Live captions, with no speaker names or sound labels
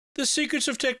The Secrets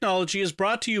of Technology is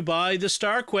brought to you by the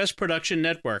StarQuest Production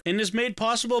Network and is made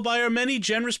possible by our many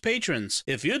generous patrons.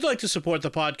 If you'd like to support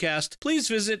the podcast, please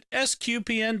visit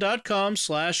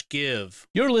sqpn.com/give.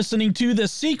 You're listening to The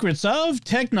Secrets of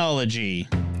Technology.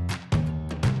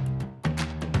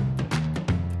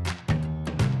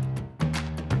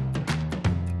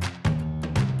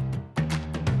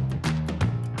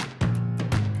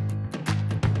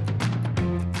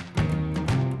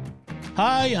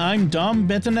 Hi, I'm Dom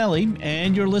Bettinelli,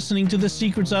 and you're listening to The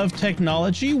Secrets of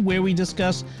Technology, where we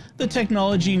discuss the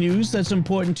technology news that's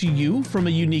important to you from a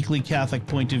uniquely Catholic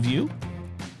point of view.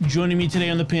 Joining me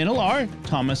today on the panel are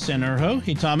Thomas Sanjurjo.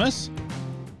 Hey, Thomas.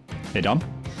 Hey, Dom.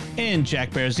 And Jack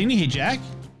Baruzzini. Hey, Jack.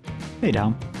 Hey,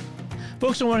 Dom.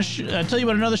 Folks, I want to tell you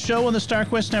about another show on the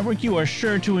StarQuest Network you are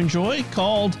sure to enjoy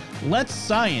called Let's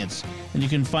Science. And you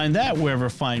can find that wherever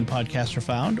fine podcasts are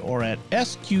found or at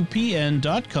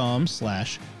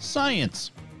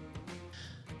sqpn.com/science.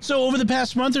 So over the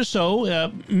past month or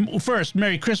so, first,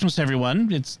 Merry Christmas,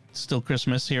 everyone. It's still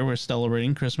Christmas here. We're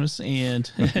celebrating Christmas and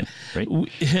right.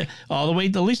 all the way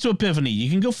at least to Epiphany. You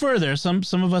can go further. Some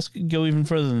of us go even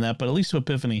further than that, but at least to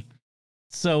Epiphany.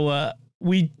 So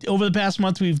over the past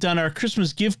month, we've done our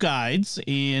Christmas gift guides,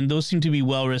 and those seem to be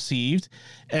well received.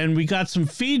 And we got some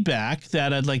feedback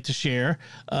that I'd like to share.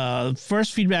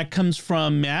 First feedback comes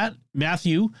from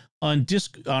Matthew on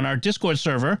our Discord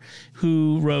server,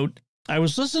 who wrote, "I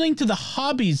was listening to the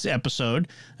Hobbies episode."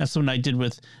 That's the one I did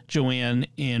with Joanne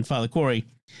and Father Corey.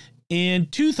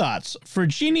 And two thoughts. For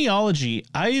genealogy,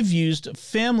 I have used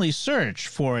Family Search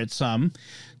for it some.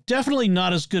 Definitely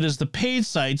not as good as the paid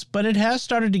sites, but it has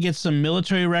started to get some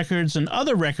military records and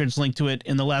other records linked to it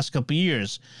in the last couple of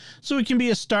years. So it can be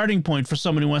a starting point for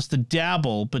someone who wants to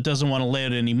dabble but doesn't want to lay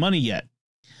out any money yet.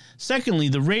 Secondly,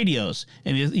 the radios,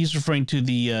 and he's referring to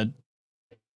the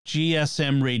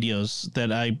GSM radios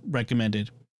that I recommended.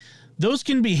 Those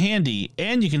can be handy,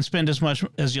 and you can spend as much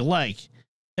as you like.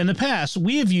 In the past,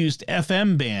 we have used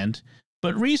FM band,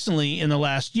 but recently, in the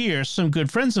last year, some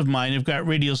good friends of mine have got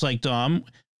radios like Dom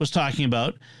was talking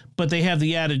about, but they have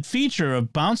the added feature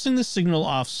of bouncing the signal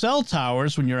off cell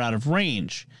towers when you're out of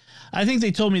range. I think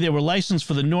they told me they were licensed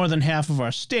for the northern half of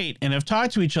our state and have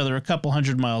talked to each other a couple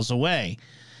hundred miles away.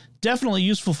 Definitely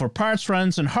useful for parts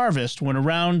runs and harvest when a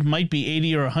round might be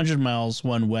 80 or 100 miles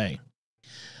one way.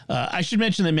 I should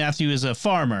mention that Matthew is a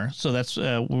farmer, so that's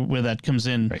where that comes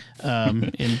in. Right.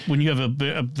 And when you have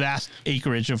a vast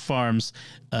acreage of farms,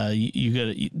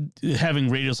 having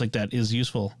radios like that is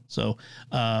useful. So,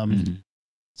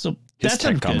 so his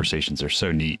tech conversations are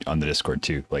so neat on the Discord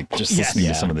too. Like just listening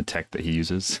to some of the tech that he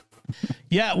uses.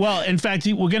 Yeah, well, in fact,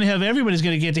 everybody's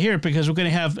going to get to hear it because we're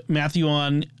going to have Matthew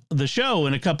on the show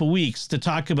in a couple weeks to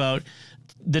talk about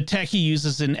the tech he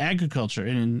uses in agriculture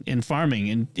and in farming.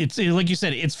 And it's like you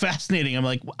said, it's fascinating. I'm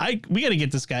like, we got to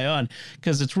get this guy on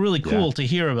because it's really cool to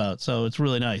hear about. So it's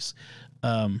really nice.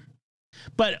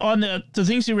 But on the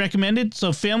things he recommended,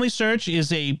 so Family Search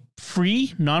is a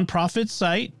free nonprofit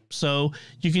site. So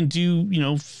you can do,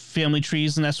 family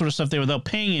trees and that sort of stuff there without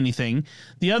paying anything.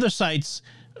 The other sites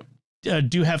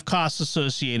do have costs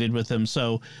associated with them.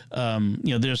 So,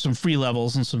 there's some free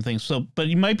levels and some things. So, but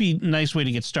it might be a nice way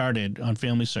to get started on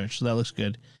Family Search. So that looks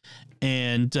good.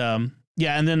 And, and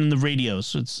then the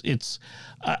radios.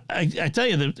 I tell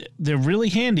you, they're really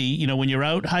handy. When you're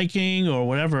out hiking or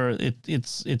whatever,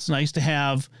 it's nice to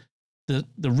have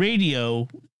the radio,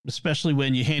 especially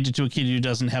when you hand it to a kid who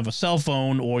doesn't have a cell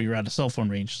phone or you're out of cell phone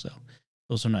range. So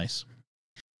those are nice.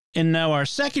 And now our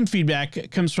second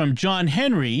feedback comes from John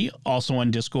Henry, also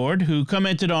on Discord, who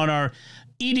commented on our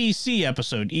EDC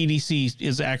episode. EDC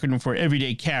is the acronym for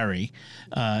Everyday Carry.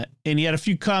 And he had a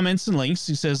few comments and links.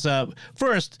 He says,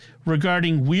 first,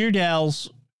 regarding Weird Al's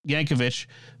Yankovic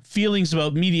feelings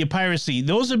about media piracy,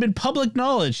 those have been public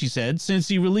knowledge, he said, since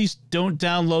he released Don't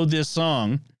Download This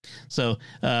Song. So,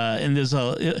 and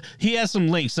he has some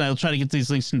links, and I'll try to get these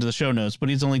links into the show notes, but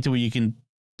he's a link to where you can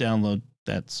download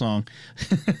that song.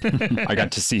 I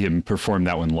got to see him perform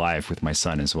that one live with my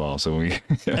son as well. So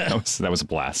that was a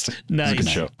blast. Nice. It was a good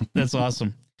show. That's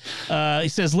awesome. He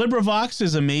says LibriVox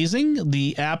is amazing.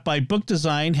 The app by Book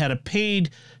Design had a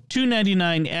paid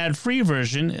 $2.99 ad-free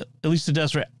version. At least it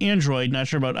does for Android. Not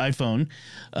sure about iPhone.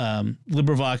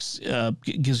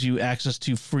 LibriVox gives you access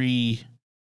to free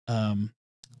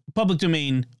public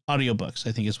domain audiobooks,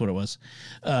 I think is what it was.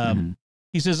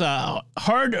 He says,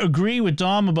 hard agree with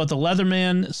Dom about the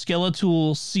Leatherman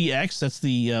Skeletool CX. That's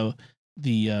the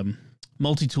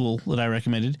multi-tool that I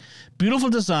recommended. Beautiful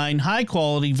design, high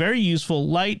quality, very useful,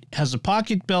 light, has a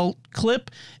pocket belt clip,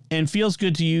 and feels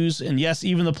good to use. And yes,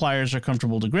 even the pliers are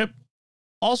comfortable to grip.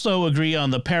 Also agree on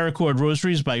the paracord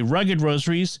rosaries by Rugged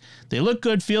Rosaries. They look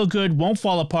good, feel good, won't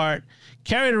fall apart.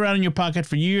 Carry it around in your pocket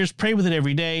for years, pray with it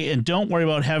every day, and don't worry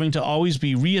about having to always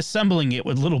be reassembling it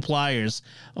with little pliers.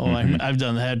 Oh, I've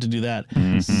had to do that.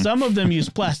 Some of them use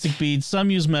plastic beads, some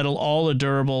use metal, all are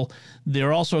durable. There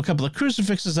are also a couple of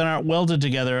crucifixes that aren't welded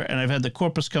together, and I've had the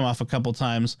corpus come off a couple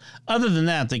times. Other than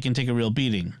that, they can take a real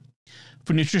beating.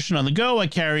 For nutrition on the go, I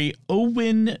carry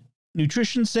Owyn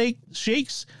Nutrition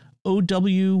Shakes,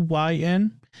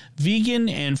 OWYN, vegan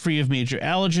and free of major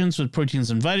allergens with proteins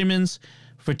and vitamins.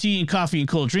 For tea and coffee and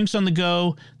cold drinks on the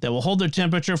go that will hold their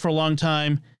temperature for a long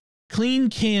time. Clean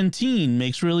Canteen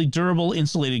makes really durable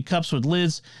insulated cups with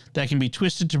lids that can be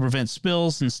twisted to prevent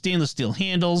spills and stainless steel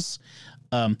handles.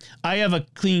 I have a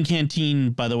Clean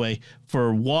Canteen, by the way,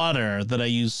 for water that I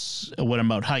use when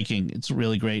I'm out hiking. It's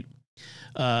really great.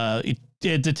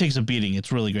 It takes a beating.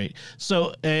 It's really great.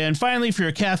 So, and finally, if you're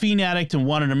a caffeine addict and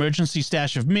want an emergency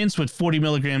stash of mints with 40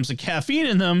 milligrams of caffeine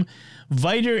in them,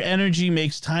 Viter Energy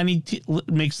makes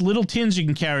makes little tins you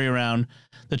can carry around.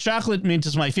 The chocolate mint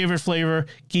is my favorite flavor.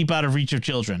 Keep out of reach of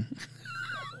children.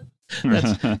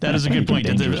 That is a good point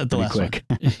at the last one.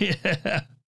 Yeah.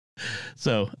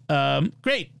 So,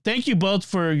 great. Thank you both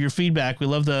for your feedback. We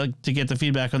love to get the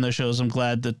feedback on the shows. I'm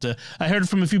glad that I heard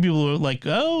from a few people who were like,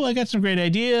 oh, I got some great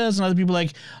ideas. And other people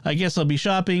like, I guess I'll be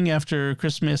shopping after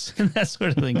Christmas and that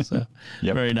sort of thing. So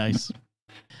Very nice.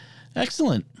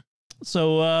 Excellent.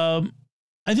 So,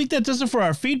 I think that does it for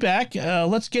our feedback.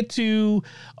 Let's get to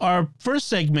our first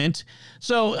segment.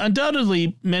 So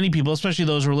undoubtedly, many people, especially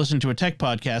those who are listening to a tech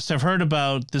podcast, have heard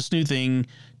about this new thing,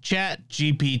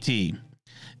 ChatGPT.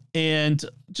 And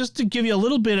just to give you a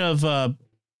little bit of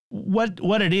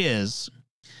what it is,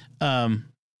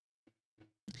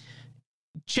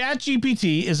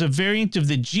 ChatGPT is a variant of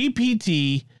the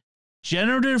GPT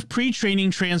generative pre-training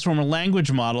transformer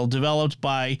language model developed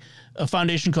by a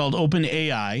foundation called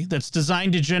OpenAI that's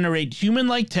designed to generate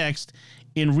human-like text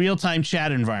in real-time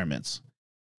chat environments.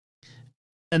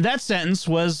 And that sentence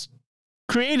was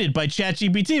created by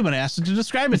ChatGPT when I asked it to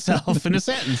describe itself in a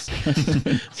sentence.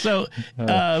 So,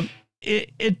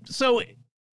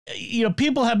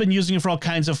 people have been using it for all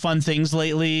kinds of fun things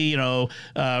lately.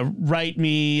 Write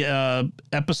me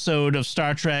episode of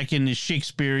Star Trek in the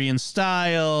Shakespearean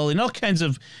style and all kinds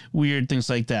of weird things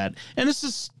like that. And this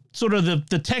is sort of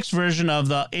the text version of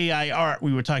the AI art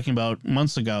we were talking about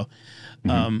months ago.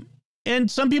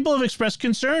 And some people have expressed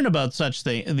concern about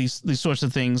these sorts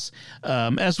of things,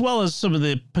 as well as some of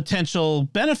the potential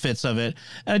benefits of it.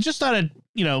 And I just thought I'd,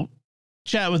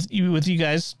 chat with you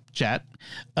guys.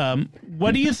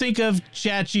 What do you think of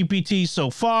ChatGPT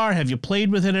so far? Have you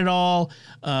played with it at all?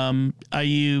 Are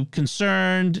you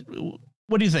concerned?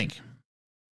 What do you think?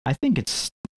 I think it's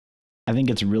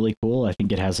really cool. I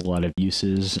think it has a lot of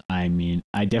uses. I mean,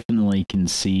 I definitely can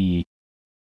see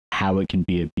how it can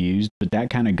be abused, but that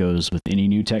kind of goes with any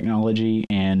new technology.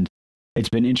 And it's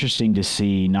been interesting to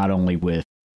see not only with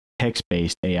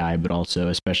text-based AI, but also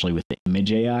especially with the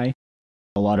image AI.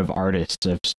 A lot of artists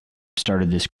have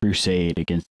started this crusade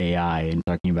against AI and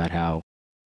talking about how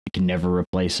it can never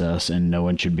replace us and no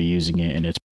one should be using it and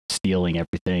it's stealing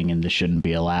everything and this shouldn't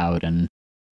be allowed. And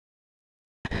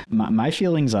my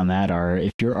feelings on that are,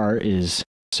 if your art is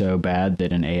so bad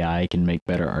that an AI can make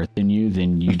better art than you,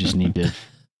 then you just need to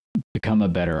become a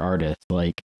better artist.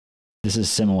 Like, this is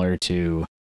similar to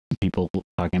people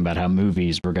talking about how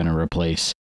movies were going to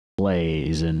replace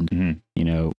plays and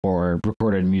or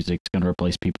recorded music is going to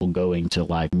replace people going to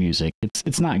live music.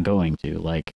 It's not going to.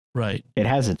 Like, right, it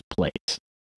has its place.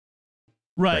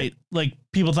 Right. Like,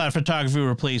 people thought photography would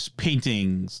replace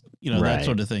paintings, that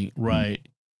sort of thing. Right.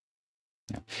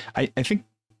 Yeah. I think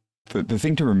the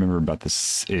thing to remember about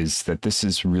this is that this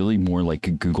is really more like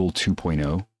a Google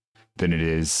 2.0 than it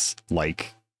is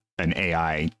like an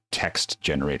AI text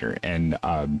generator. And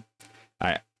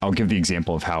I'll give the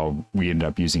example of how we end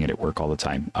up using it at work all the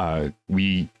time.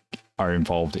 We are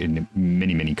involved in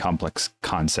many, many complex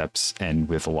concepts and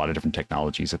with a lot of different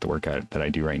technologies at the work that I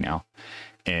do right now.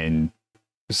 And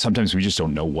sometimes we just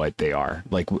don't know what they are.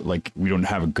 Like we don't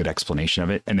have a good explanation of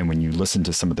it. And then when you listen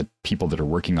to some of the people that are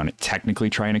working on it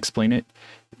technically try and explain it,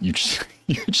 you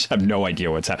just have no idea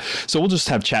what's happening. So we'll just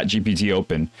have ChatGPT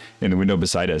open in the window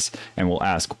beside us and we'll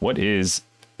ask, what is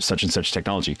such and such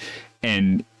technology?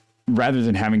 And rather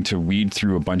than having to weed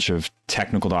through a bunch of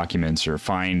technical documents or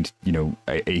find,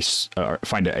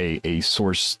 a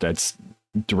source that's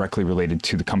directly related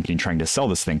to the company trying to sell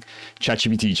this thing,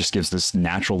 ChatGPT just gives this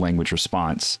natural language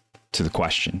response to the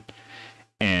question.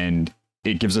 And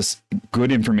it gives us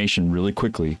good information really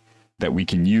quickly that we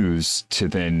can use to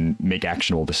then make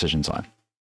actionable decisions on.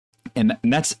 And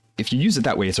that's if you use it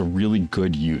that way, it's a really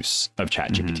good use of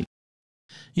ChatGPT.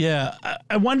 Yeah,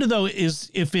 I wonder though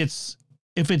if its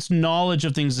knowledge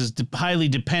of things is highly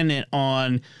dependent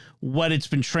on what it's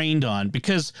been trained on.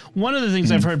 Because one of the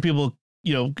things I've heard people,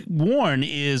 warn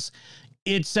is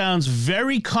it sounds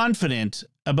very confident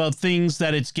about things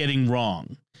that it's getting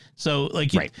wrong. So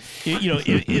like, right.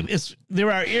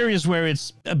 there are areas where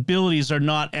its abilities are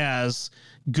not as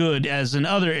good as in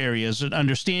other areas,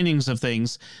 understandings of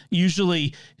things.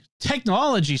 Usually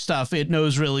technology stuff, it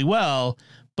knows really well,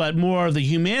 but more of the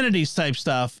humanities type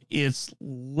stuff, it's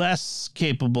less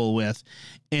capable with.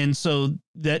 And so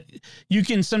that you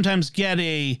can sometimes get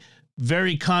a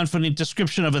very confident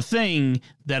description of a thing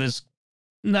that is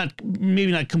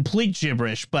maybe not complete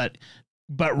gibberish, but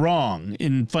wrong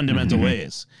in fundamental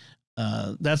ways.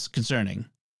 That's concerning.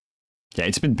 Yeah,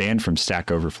 it's been banned from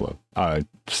Stack Overflow.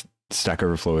 Stack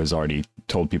Overflow has already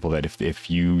told people that if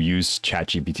you use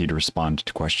ChatGPT to respond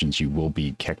to questions, you will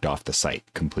be kicked off the site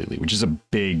completely, which is a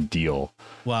big deal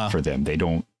for them. They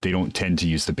don't tend to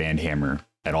use the ban hammer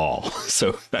at all.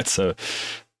 So that's a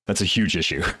huge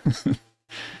issue.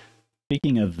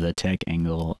 Speaking of the tech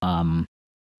angle, I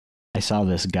saw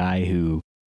this guy who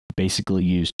basically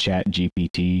used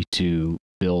ChatGPT to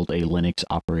build a Linux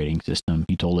operating system.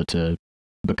 He told it to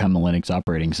become a Linux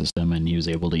operating system, and he was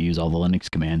able to use all the Linux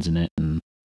commands in it, and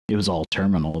it was all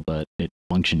terminal, but it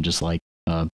functioned just like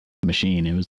a machine.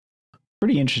 It was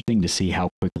pretty interesting to see how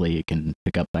quickly it can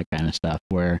pick up that kind of stuff.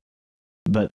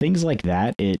 But things like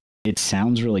that, it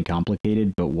sounds really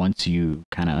complicated, but once you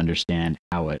kind of understand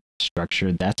how it's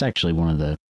structured, that's actually one of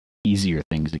the easier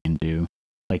things it can do.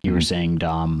 Like you were saying,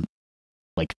 Dom,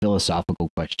 like philosophical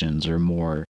questions or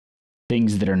more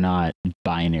things that are not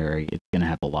binary, it's going to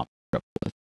have a lot more trouble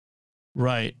with.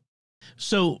 Right.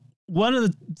 So one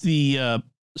of the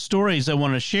stories I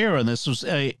want to share on this was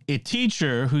a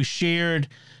teacher who shared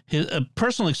a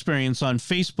personal experience on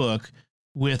Facebook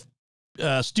with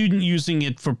a student using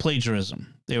it for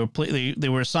plagiarism. They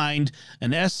were assigned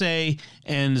an essay,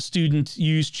 and the student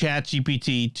used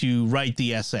ChatGPT to write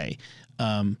the essay.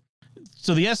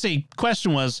 So the essay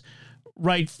question was,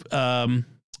 write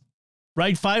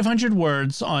 500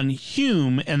 words on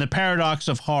Hume and the paradox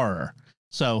of horror.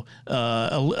 So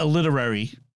a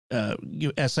literary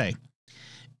essay.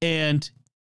 And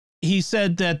he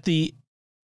said that the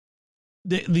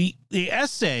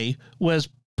essay was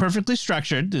perfectly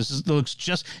structured. Looks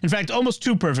just, in fact, almost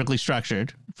too perfectly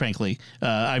structured, frankly.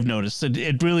 I've noticed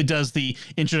it really does the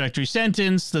introductory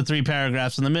sentence, the 3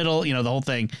 paragraphs in the middle, the whole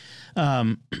thing.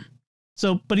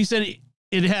 But he said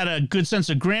it had a good sense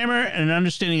of grammar and an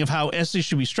understanding of how essays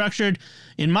should be structured.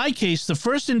 In my case, the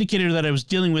first indicator that I was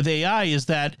dealing with AI is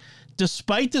that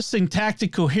despite the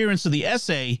syntactic coherence of the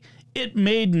essay, it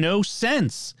made no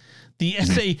sense. The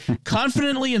essay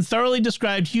confidently and thoroughly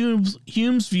described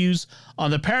Hume's views on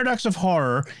the paradox of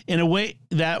horror in a way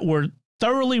that were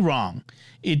thoroughly wrong.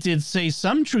 It did say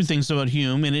some true things about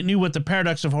Hume, and it knew what the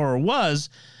paradox of horror was,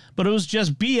 but it was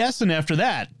just BSing after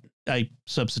that. I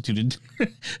substituted.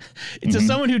 To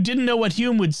someone who didn't know what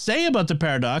Hume would say about the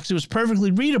paradox, it was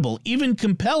perfectly readable, even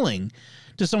compelling.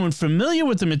 To someone familiar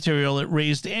with the material, it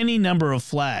raised any number of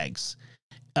flags.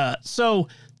 So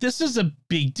this is a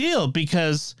big deal,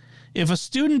 because if a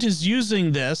student is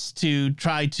using this to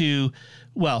try to,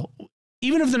 well,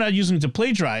 even if they're not using it to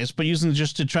plagiarize, but using it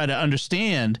just to try to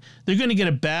understand, they're going to get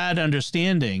a bad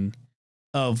understanding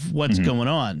of what's going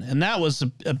on. And that was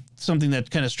something that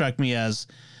kind of struck me as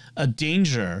a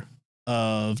danger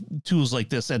of tools like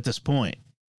this at this point.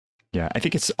 Yeah, I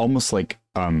think it's almost like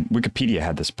Wikipedia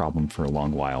had this problem for a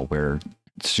long while, where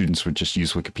students would just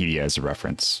use Wikipedia as a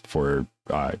reference for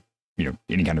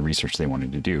any kind of research they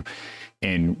wanted to do.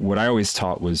 And what I always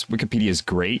taught was Wikipedia is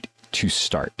great to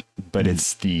start, but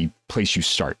it's the place you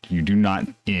start. You do not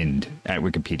end at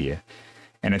Wikipedia.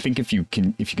 And I think if you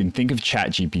can think of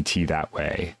ChatGPT that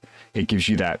way, it gives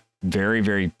you that very,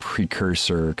 very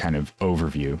precursor kind of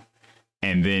overview,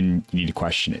 and then you need to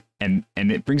question it. And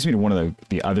it brings me to one of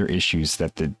the other issues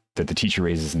that the teacher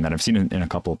raises, and that I've seen in a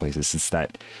couple of places, is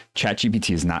that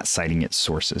ChatGPT is not citing its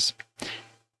sources.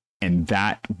 And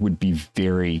that would be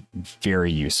very,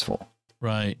 very useful.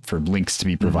 Right. For links to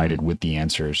be provided with the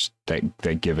answers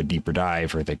that give a deeper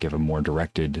dive, or that give a more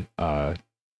directed,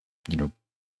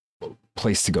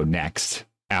 place to go next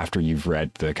after you've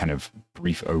read the kind of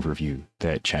brief overview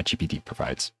that ChatGPT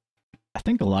provides. I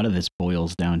think a lot of this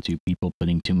boils down to people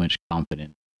putting too much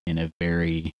confidence in a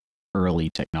very early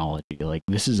technology. Like,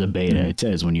 this is a beta. It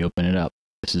says when you open it up,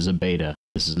 this is a beta.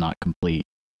 This is not complete.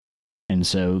 And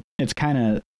so it's kind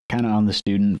of on the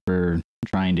student for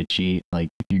trying to cheat. Like,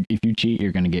 if you cheat,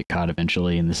 you're going to get caught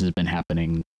eventually. And this has been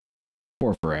happening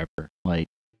for forever. Like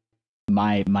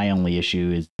my only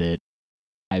issue is that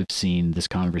I've seen this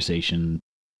conversation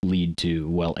lead to,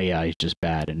 well, AI is just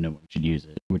bad and no one should use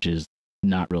it, which is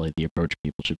not really the approach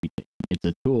people should be taking. It's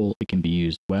a tool. It can be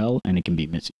used well and it can be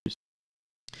misused.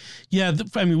 Yeah,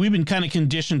 I mean, we've been kind of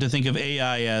conditioned to think of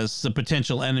AI as the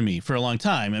potential enemy for a long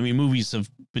time. I mean, movies have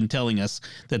been telling us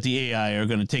that the AI are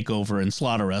going to take over and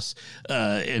slaughter us,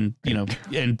 and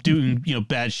doing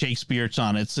bad Shakespeare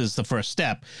sonnets is the first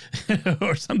step,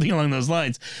 or something along those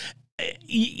lines.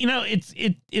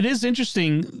 It is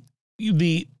interesting.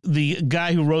 The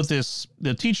guy who wrote this,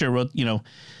 the teacher wrote,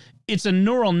 it's a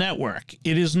neural network.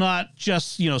 It is not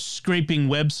just, scraping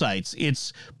websites.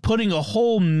 It's putting a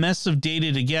whole mess of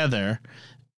data together,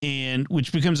 and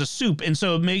which becomes a soup. And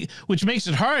so which makes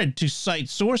it hard to cite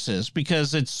sources,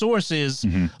 because its source is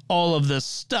all of the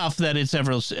stuff that it's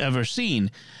ever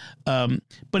seen.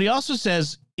 But he also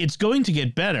says it's going to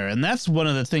get better. And that's one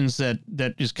of the things that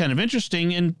is kind of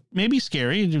interesting and maybe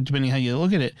scary, depending how you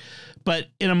look at it. But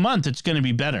in a month, it's going to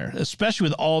be better, especially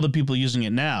with all the people using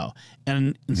it now,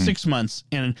 and in 6 months.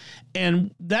 And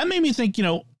that made me think,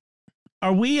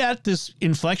 are we at this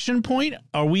inflection point?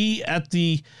 Are we at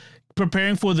the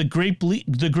preparing for the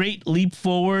great leap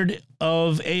forward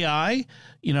of AI?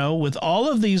 With all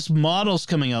of these models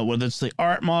coming out, whether it's the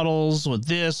art models with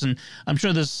this, and I'm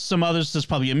sure there's some others. There's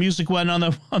probably a music one on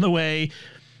the way.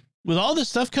 With all this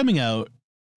stuff coming out,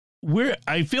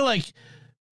 I feel like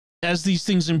as these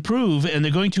things improve, and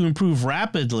they're going to improve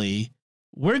rapidly,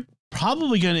 we're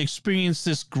probably going to experience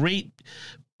this great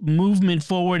movement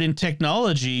forward in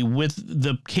technology with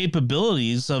the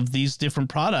capabilities of these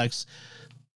different products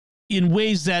in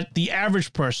ways that the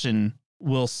average person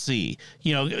will see.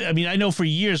 I mean, I know for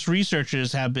years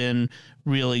researchers have been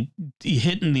really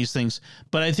hitting these things,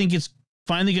 but I think it's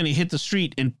finally going to hit the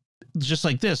street, and just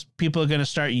like this, people are going to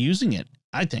start using it,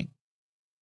 I think.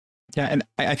 Yeah, and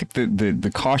I think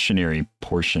the cautionary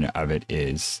portion of it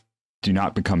is, do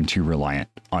not become too reliant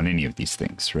on any of these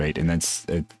things, right? And it's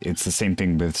the same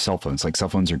thing with cell phones. Like, cell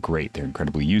phones are great; they're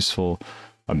incredibly useful.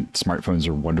 Smartphones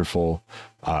are wonderful.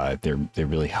 They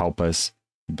really help us.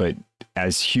 But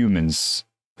as humans,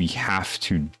 we have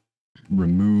to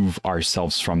remove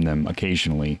ourselves from them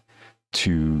occasionally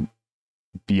to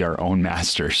be our own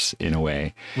masters in a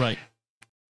way. Right.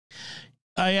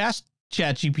 I asked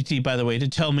ChatGPT, by the way, to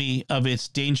tell me of its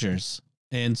dangers.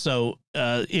 And so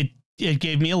it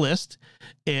gave me a list.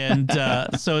 And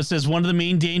so it says one of the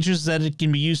main dangers is that it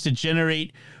can be used to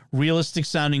generate realistic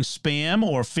sounding spam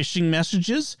or phishing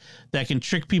messages that can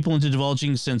trick people into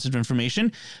divulging sensitive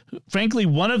information. Frankly,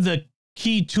 one of the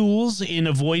key tools in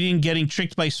avoiding getting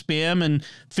tricked by spam and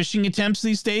phishing attempts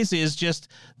these days is just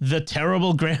the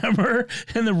terrible grammar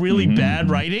and the really bad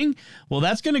writing. Well,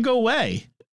 that's going to go away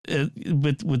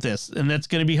with this, and that's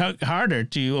going to be harder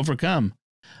to overcome.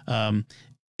 And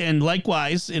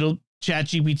likewise,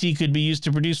 ChatGPT could be used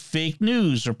to produce fake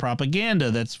news or propaganda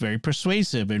that's very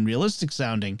persuasive and realistic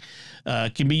sounding.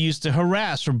 Can be used to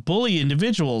harass or bully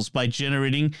individuals by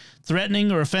generating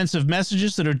threatening or offensive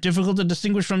messages that are difficult to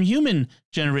distinguish from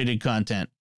human-generated content.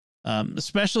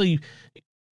 Especially,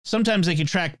 sometimes they can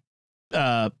track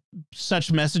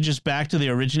such messages back to the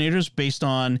originators based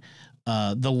on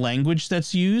the language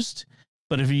that's used.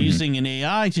 But if you're using an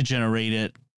AI to generate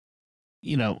it,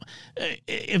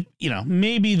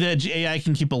 maybe the AI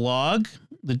can keep a log.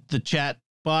 The chat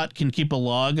bot can keep a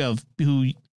log of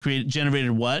who generated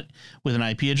what with an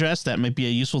IP address. That might be a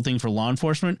useful thing for law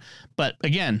enforcement. But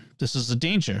again, this is a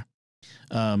danger.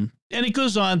 And it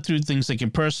goes on through things like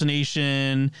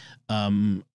impersonation,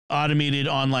 automated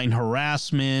online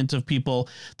harassment of people.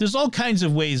 There's all kinds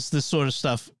of ways this sort of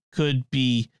stuff could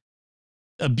be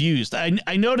abused.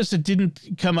 I noticed it didn't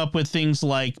come up with things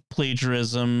like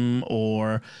plagiarism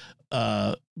or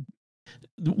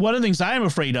one of the things I'm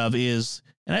afraid of is,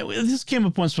 and this came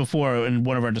up once before in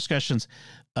one of our discussions,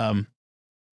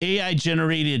 AI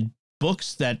generated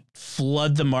books that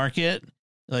flood the market.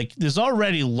 Like, there's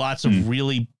already lots of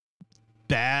really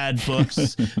bad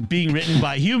books being written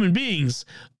by human beings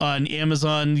on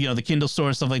Amazon, the Kindle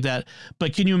store, stuff like that.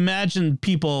 But can you imagine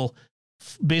people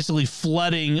basically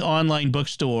flooding online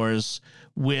bookstores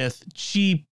with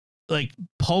cheap, like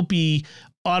pulpy,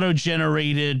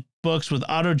 auto-generated books with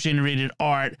auto-generated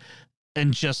art,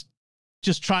 and just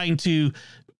trying to,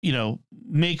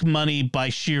 make money by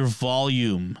sheer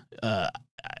volume?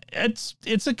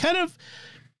 It's a kind of,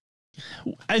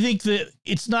 I think that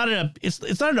it's not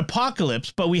an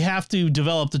apocalypse, but we have to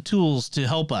develop the tools to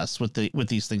help us with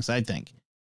these things, I think.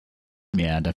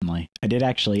 Yeah, definitely. I did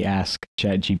actually ask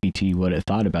ChatGPT what it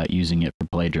thought about using it for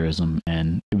plagiarism,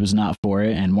 and it was not for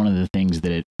it. And one of the things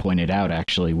that it pointed out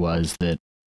actually was that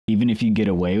even if you get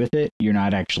away with it, you're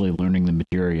not actually learning the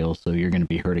material, so you're going to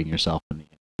be hurting yourself in the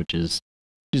end, which is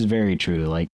very true.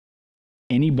 Like,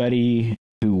 anybody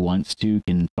who wants to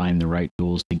can find the right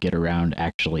tools to get around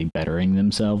actually bettering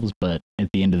themselves, but at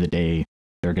the end of the day,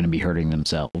 they're going to be hurting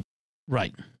themselves.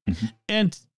 Right.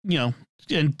 And, you know,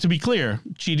 and to be clear,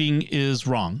 cheating is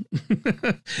wrong.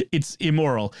 It's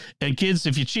immoral. And kids,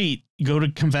 if you cheat, go to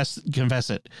confess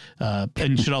it. And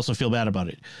you should also feel bad about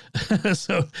it.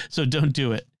 So don't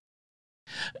do it.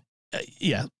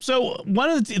 Yeah. So one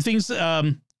of the things,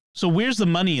 so where's the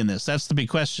money in this? That's the big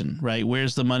question, right?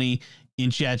 Where's the money in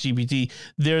ChatGPT?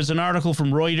 There's an article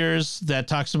from Reuters that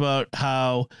talks about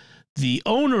how the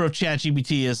owner of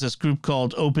ChatGPT is this group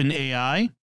called OpenAI,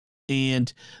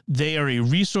 and they are a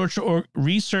research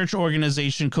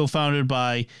organization co-founded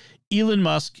by Elon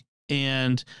Musk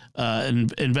and an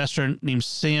investor named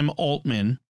Sam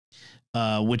Altman,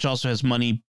 which also has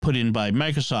money put in by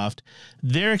Microsoft.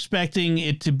 They're expecting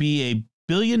it to be a $1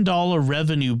 billion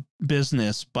revenue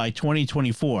business by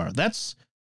 2024. That's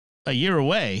a year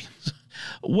away.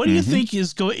 What do you think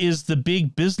is the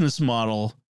big business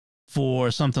model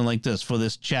for something like this, for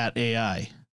this chat AI?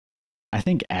 I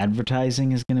think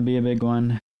advertising is going to be a big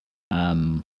one.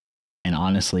 And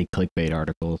honestly, clickbait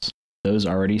articles. Those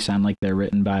already sound like they're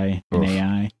written by an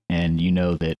AI. And you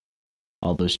know that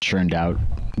all those churned out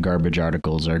garbage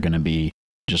articles are going to be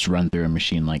just run through a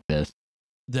machine like this.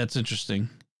 That's interesting.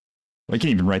 I can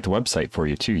even write the website for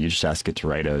you too. You just ask it to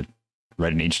write an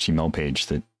HTML page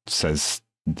that says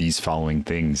these following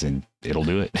things, and it'll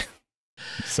do it.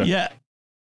 So. Yeah,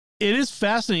 it is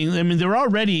fascinating. I mean, there are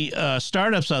already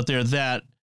startups out there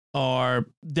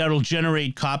that'll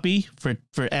generate copy for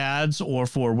ads or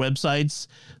for websites.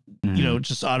 You know,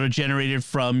 just auto-generated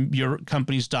from your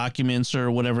company's documents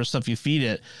or whatever stuff you feed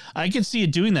it. I could see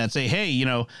it doing that. Say, hey, you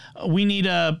know, we need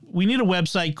a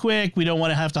website quick. We don't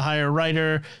want to have to hire a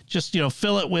writer. Just, you know,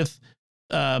 fill it with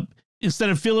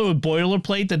instead of fill it with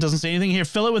boilerplate that doesn't say anything here,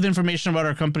 fill it with information about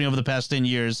our company over the past 10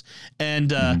 years. And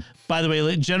by the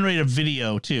way, generate a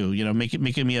video too, you know, make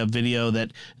me a video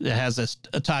that has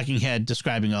a talking head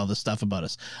describing all this stuff about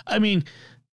us. I mean,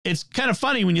 it's kind of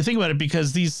funny when you think about it,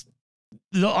 because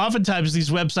oftentimes these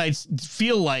websites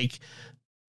feel like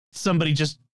somebody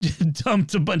just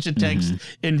dumped a bunch of text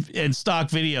and stock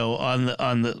video on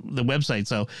the website.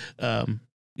 So,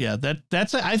 yeah,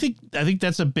 I think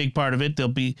that's a big part of it. They'll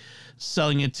be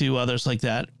selling it to others like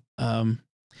that. I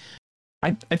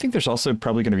think there's also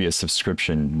probably going to be a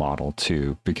subscription model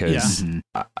too, because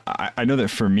I know that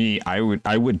for me, I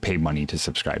would pay money to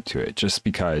subscribe to it just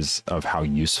because of how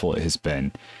useful it has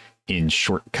been in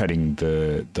shortcutting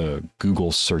the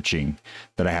Google searching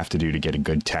that I have to do to get a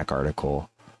good tech article.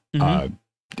 And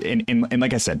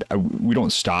like I said, we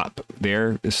don't stop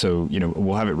there. So, you know,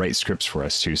 we'll have it write scripts for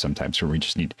us too sometimes, where we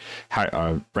just need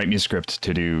write me a script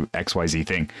to do XYZ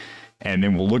thing. And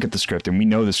then we'll look at the script, and we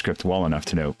know the script well enough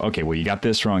to know, okay, well, you got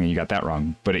this wrong and you got that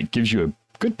wrong. But it gives you a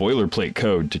good boilerplate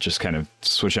code to just kind of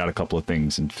switch out a couple of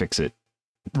things and fix it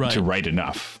to write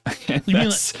enough. You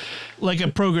mean like a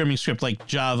programming script, like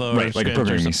Java, right? Like a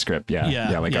programming script,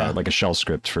 like a shell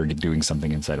script for doing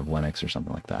something inside of Linux or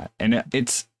something like that. And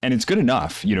it's good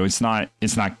enough. You know, it's not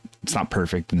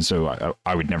perfect, and so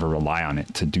I would never rely on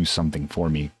it to do something for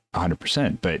me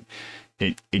 100%. But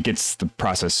it gets the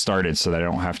process started so that I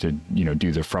don't have to, you know,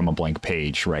 do the from a blank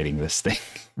page writing this thing.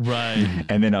 Right.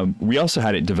 And then we also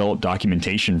had it develop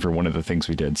documentation for one of the things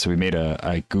we did. So we made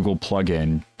a Google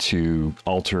plugin to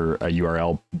alter a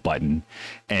URL button,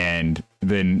 and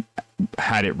then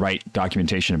had it write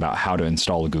documentation about how to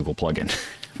install a Google plugin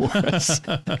for us.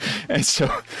 And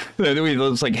so it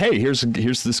was like, hey, here's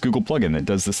this Google plugin that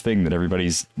does this thing that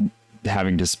everybody's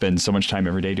having to spend so much time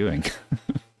every day doing.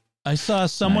 I saw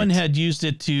someone had used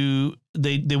it to,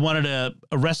 they wanted a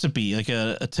recipe, like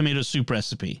a tomato soup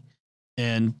recipe.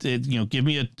 And, you know, give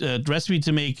me a recipe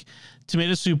to make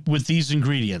tomato soup with these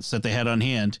ingredients that they had on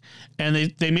hand. And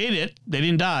they made it. They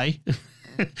didn't die.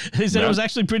 They said it was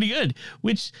actually pretty good,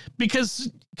 which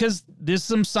because there's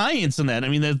some science in that. I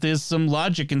mean, there's some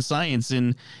logic and science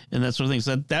in that sort of thing.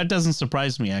 So that doesn't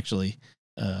surprise me, actually,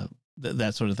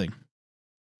 that sort of thing.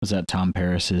 Was that Tom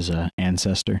Paris's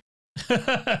ancestor?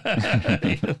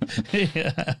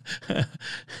 Yeah.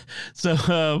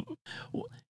 So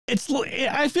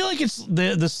I feel like it's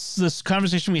this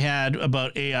conversation we had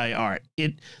about AI art.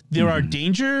 There are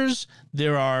dangers,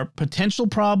 there are potential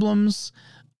problems.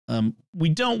 We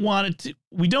don't want it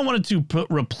to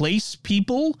replace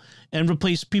people and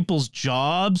replace people's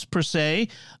jobs per se.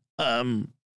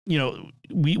 you know,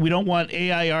 we don't want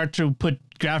AI art to put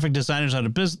graphic designers out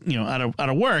of business, you know, out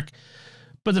of work.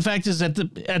 But the fact is that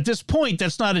at this point,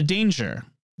 that's not a danger.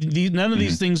 None of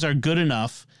these things are good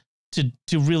enough to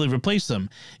really replace them.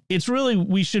 It's really,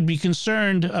 we should be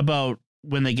concerned about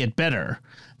when they get better.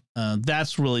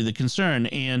 That's really the concern.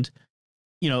 And,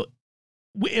 you know,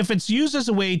 if it's used as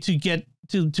a way to get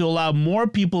to allow more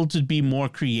people to be more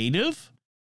creative,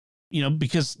 you know,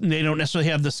 because they don't necessarily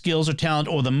have the skills or talent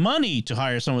or the money to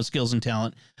hire someone with skills and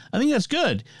talent, I think that's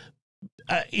good.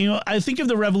 You know, I think of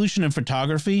the revolution in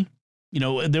photography. You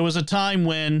know, there was a time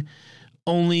when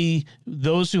only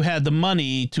those who had the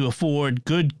money to afford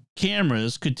good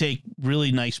cameras could take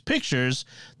really nice pictures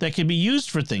that could be used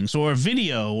for things, or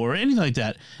video or anything like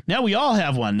that. Now we all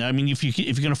have one. I mean, if you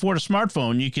can afford a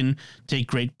smartphone, you can take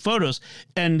great photos.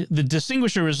 And the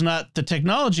distinguisher is not the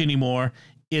technology anymore.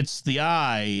 It's the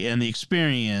eye and the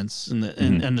experience and the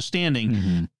and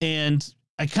understanding. And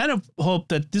I kind of hope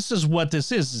that this is what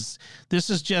this is. This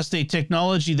is just a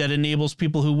technology that enables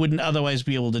people who wouldn't otherwise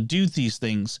be able to do these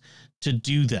things to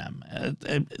do them.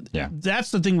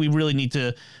 That's the thing we really need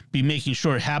to be making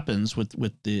sure happens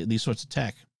with these sorts of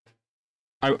tech.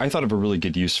 I thought of a really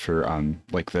good use for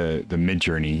like the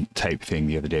Midjourney type thing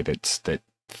the other day that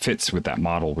fits with that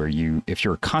model, where if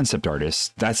you're a concept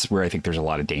artist, that's where I think there's a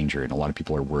lot of danger and a lot of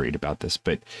people are worried about this.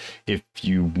 But if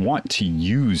you want to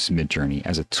use Midjourney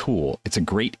as a tool, it's a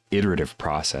great iterative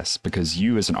process, because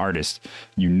you as an artist,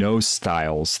 you know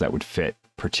styles that would fit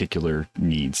particular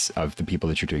needs of the people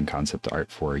that you're doing concept art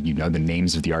for. You know the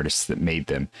names of the artists that made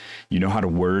them. You know how to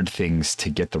word things to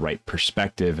get the right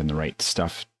perspective and the right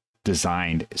stuff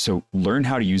designed. So learn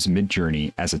how to use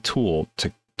Midjourney as a tool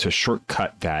to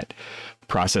shortcut that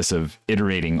process of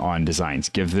iterating on designs.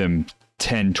 Give them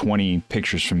 10, 20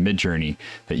 pictures from Midjourney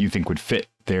that you think would fit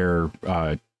their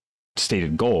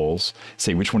stated goals.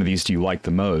 Say, which one of these do you like the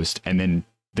most? And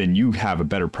then you have a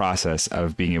better process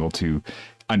of being able to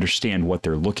understand what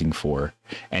they're looking for,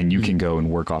 and you can go and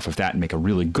work off of that and make a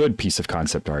really good piece of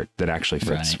concept art that actually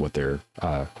fits what their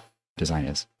design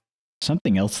is.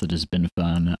 Something else that has been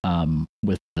fun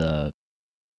with the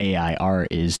AI art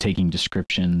is taking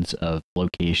descriptions of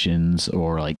locations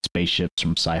or like spaceships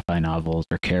from sci-fi novels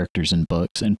or characters in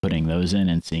books and putting those in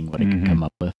and seeing what it can come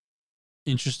up with.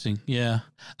 Interesting. Yeah.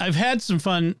 I've had some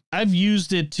fun. I've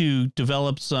used it to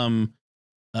develop some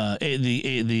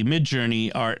the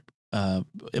Midjourney art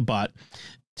bot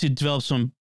to develop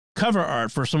some cover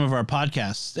art for some of our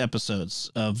podcast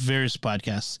episodes of various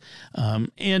podcasts.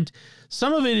 And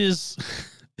some of it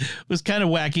was kind of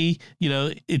wacky. You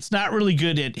know, it's not really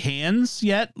good at hands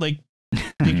yet, like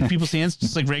people's hands,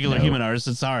 just like regular human artists.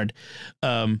 It's hard.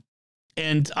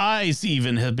 And eyes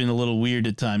even have been a little weird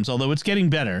at times, although it's getting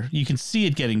better. You can see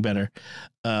it getting better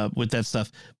with that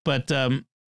stuff. But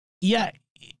yeah,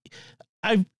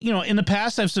 I've, you know, in the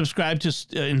past, I've subscribed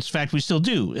to, in fact, we still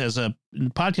do as a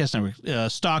podcast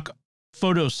network, stock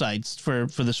photo sites for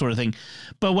this sort of thing.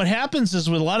 But what happens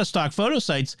is with a lot of stock photo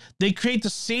sites, they create the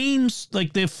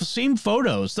same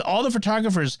photos. All the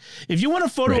photographers, if you want a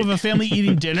photo of a family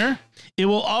eating dinner, it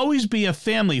will always be a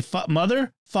family,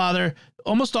 mother, father,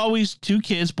 almost always two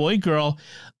kids, boy, girl,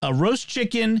 a roast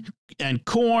chicken and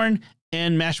corn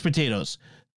and mashed potatoes.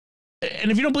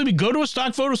 And if you don't believe me, go to a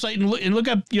stock photo site and look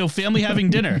up, you know, family having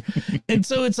dinner. And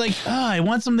so it's like, I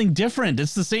want something different.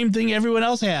 It's the same thing everyone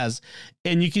else has.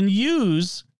 And you can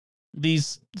use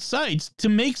these sites to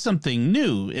make something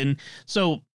new. And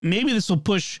so maybe this will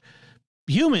push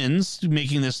humans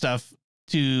making this stuff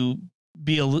to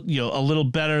be a little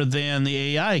better than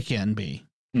the AI can be.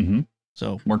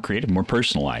 So more creative, more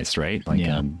personalized, right? Like, you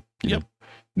know,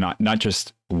 not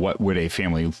just what would a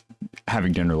family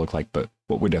having dinner look like, but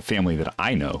what would a family that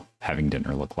I know having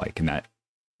dinner look like? And that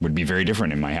would be very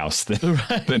different in my house than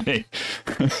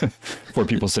four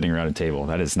people sitting around a table.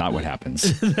 That is not what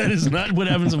happens. That is not what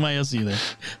happens in my house either.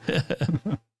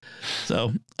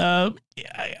 So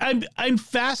I'm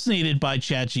fascinated by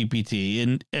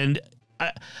ChatGPT, and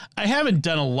I haven't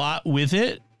done a lot with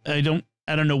it. I don't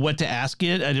know what to ask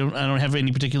it. I don't have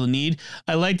any particular need.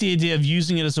 I like the idea of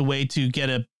using it as a way to get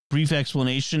a brief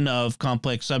explanation of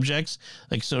complex subjects,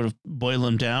 like sort of boil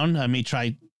them down. I may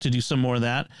try to do some more of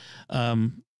that.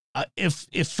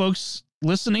 If folks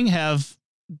listening have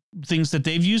things that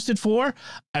they've used it for,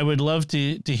 I would love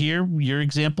to hear your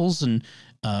examples, and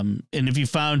if you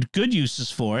found good uses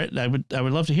for it, I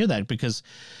would love to hear that, because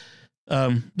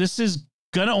this is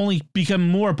gonna only become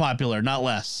more popular, not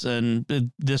less. And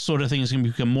this sort of thing is gonna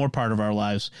become more part of our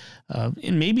lives.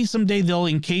 And maybe someday they'll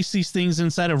encase these things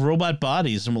inside of robot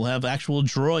bodies, and we'll have actual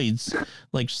droids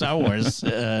like Star Wars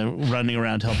running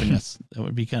around helping us. That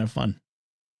would be kind of fun.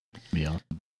 Be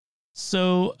awesome.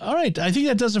 So, all right. I think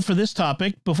that does it for this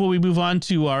topic. Before we move on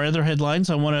to our other headlines,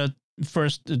 I want to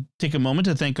first take a moment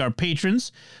to thank our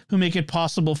patrons who make it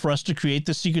possible for us to create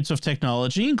the secrets of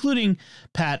technology, including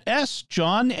Pat S.,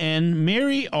 John N.,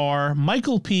 Mary R.,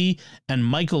 Michael P., and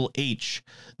Michael H.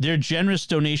 Their generous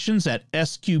donations at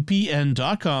sqpn.com/give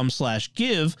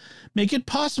make it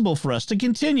possible for us to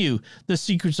continue the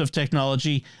secrets of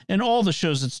technology and all the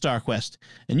shows at StarQuest.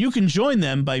 And you can join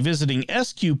them by visiting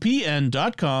sqpn.com/give.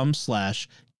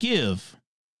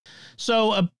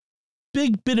 So a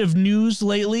big bit of news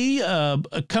lately, a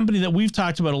company that we've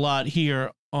talked about a lot here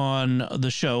on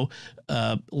the show,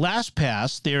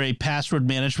 LastPass. They're a password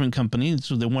management company.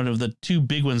 So they're one of the two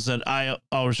big ones that I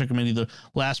always recommend, either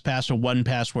LastPass or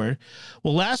 1Password.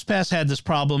 Well, LastPass had this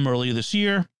problem earlier this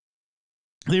year.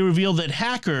 They revealed that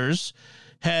hackers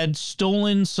had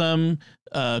stolen some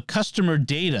customer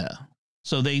data.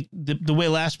 So the way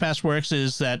LastPass works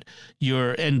is that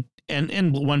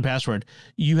and 1Password,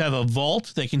 you have a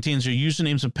vault that contains your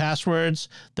usernames and passwords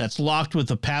that's locked with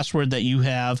the password that you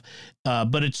have,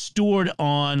 but it's stored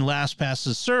on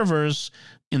LastPass's servers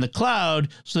in the cloud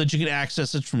so that you can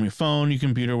access it from your phone, your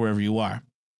computer, wherever you are.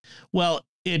 Well,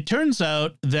 it turns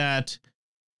out that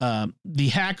the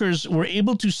hackers were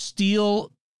able to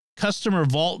steal customer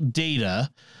vault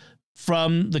data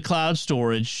from the cloud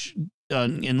storage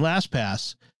in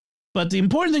LastPass. But the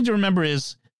important thing to remember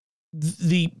is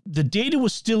the data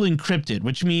was still encrypted,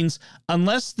 which means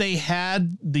unless they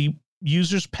had the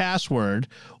user's password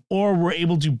or were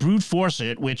able to brute force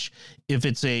it, which if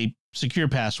it's a secure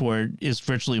password is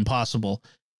virtually impossible,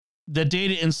 the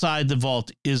data inside the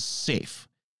vault is safe.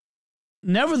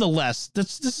 Nevertheless,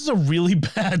 this is a really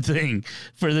bad thing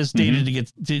for this data to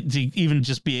get to even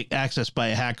just be accessed by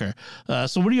a hacker.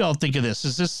 So what do you all think of this?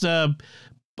 Is this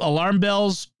alarm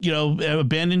bells,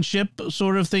 abandoned ship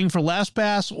sort of thing for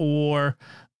LastPass, or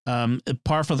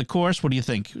par for the course? What do you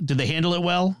think? Did they handle it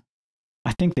well?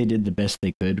 I think they did the best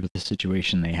they could with the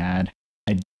situation they had.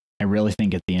 I really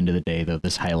think at the end of the day, though,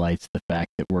 this highlights the fact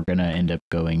that we're going to end up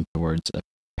going towards a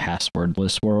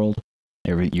passwordless world.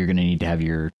 You're going to need to have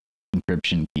your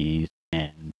encryption keys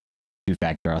and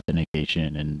two-factor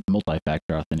authentication and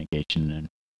multi-factor authentication and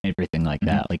everything like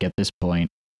that. Like at this point,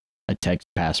 a text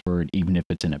password, even if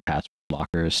it's in a password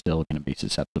locker, is still going to be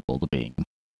susceptible to being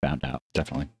found out.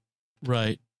 Definitely.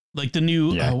 Right. Like the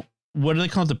new, what do they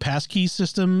call it? The passkey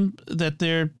system that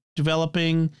they're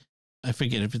developing. I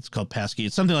forget if it's called passkey.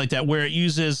 It's something like that, where it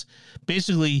uses,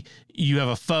 basically you have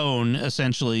a phone,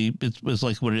 essentially, it's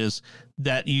like what it is,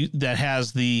 that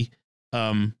has the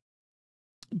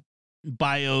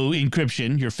bio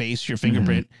encryption, your face, your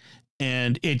fingerprint,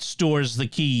 and it stores the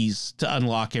keys to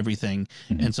unlock everything.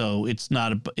 And so it's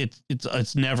not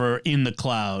it's never in the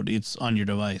cloud. It's on your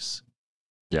device.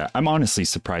 Yeah, I'm honestly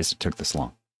surprised it took this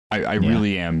long. I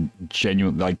really am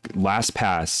genuine. Like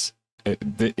LastPass,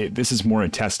 this is more a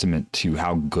testament to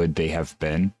how good they have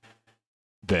been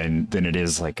than it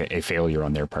is like a failure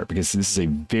on their part, because this is a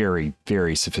very,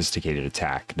 very sophisticated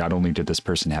attack. Not only did this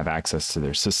person have access to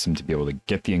their system to be able to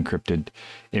get the encrypted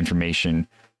information,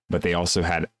 but they also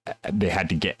had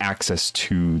to get access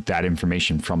to that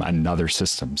information from another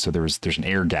system. So there's an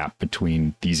air gap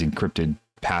between these encrypted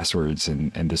passwords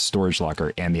and the storage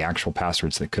locker and the actual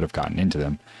passwords that could have gotten into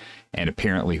them. And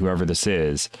apparently whoever this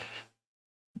is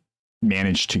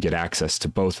managed to get access to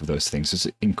both of those things. It's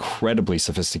an incredibly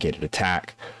sophisticated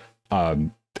attack.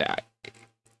 And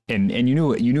you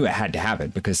knew it had to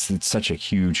happen because it's such a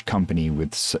huge company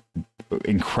with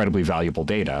incredibly valuable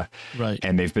data. Right.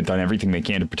 And they've done everything they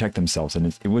can to protect themselves. And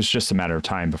it was just a matter of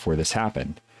time before this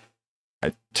happened.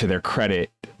 To their credit,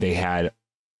 they had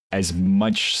as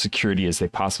much security as they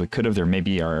possibly could have. There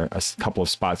maybe are a couple of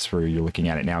spots where you're looking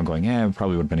at it now going, it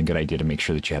probably would have been a good idea to make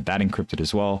sure that you had that encrypted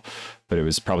as well. But it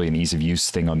was probably an ease of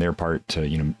use thing on their part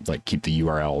to, like keep the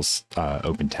URLs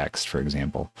open text, for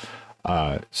example.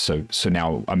 So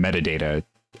now a metadata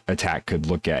attack could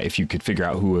look at, if you could figure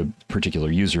out who a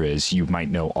particular user is, you might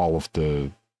know all of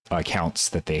the accounts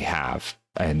that they have.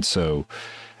 And so,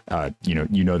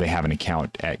 they have an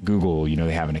account at Google,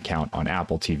 they have an account on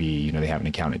Apple TV, they have an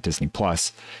account at Disney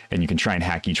Plus, and you can try and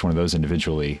hack each one of those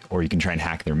individually, or you can try and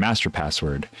hack their master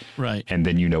password. Right. And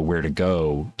then where to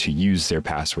go to use their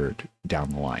password down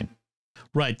the line.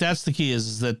 Right. That's the key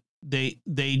is that they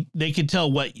can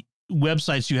tell what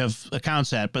websites you have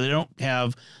accounts at, but they don't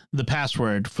have the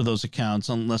password for those accounts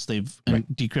unless they've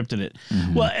decrypted it.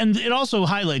 Well, and it also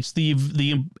highlights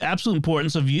the absolute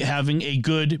importance of you having a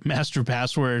good master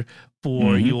password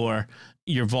for your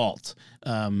vault.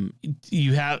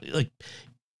 You have, like,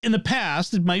 in the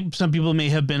past, some people may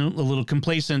have been a little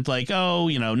complacent, like, oh,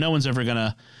 no one's ever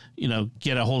gonna,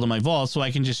 get a hold of my vault, so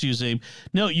I can just use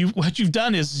what you've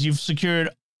done is you've secured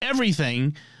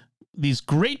everything, these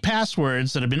great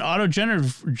passwords that have been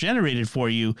generated for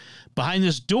you behind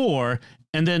this door,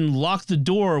 and then lock the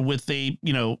door with a,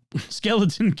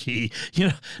 skeleton key.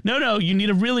 No, you need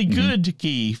a really good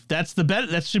key. That's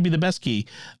that should be the best key.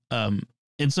 And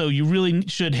so you really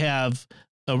should have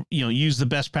use the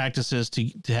best practices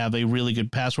to have a really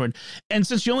good password. And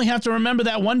since you only have to remember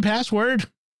that one password,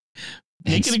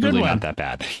 make it a good really one. Not that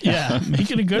bad. Yeah,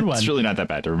 make it a good one. It's really not that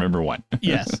bad to remember one.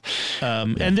 Yes.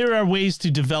 And there are ways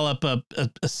to develop a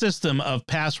system of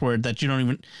password that you don't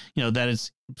even, that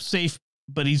is safe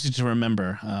but easy to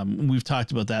remember. We've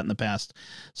talked about that in the past.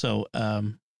 So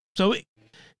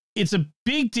it's a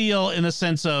big deal in the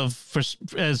sense of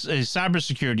as a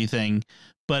cybersecurity thing,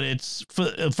 but it's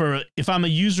for if I'm a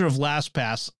user of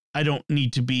LastPass, I don't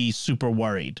need to be super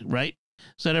worried, right?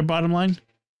 Is that our bottom line?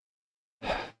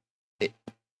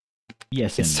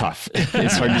 Yes, it's tough.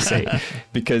 It's hard to say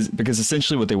because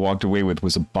essentially what they walked away with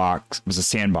was a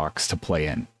sandbox to play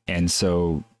in, and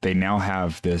so they now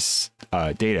have this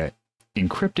data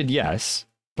encrypted, yes,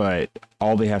 but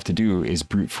all they have to do is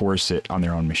brute force it on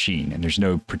their own machine, and there's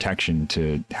no protection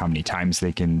to how many times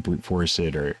they can brute force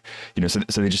it, or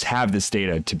so they just have this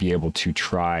data to be able to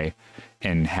try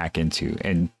and hack into.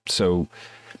 And so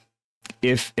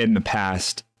if in the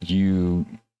past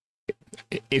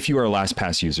if you are a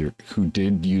LastPass user who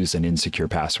did use an insecure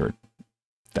password,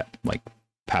 that like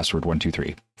password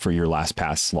 123 for your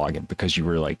LastPass login, because you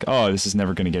were like, oh, this is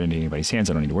never going to get into anybody's hands,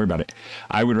 I don't need to worry about it,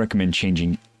 I would recommend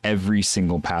changing every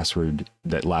single password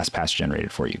that LastPass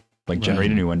generated for you. Like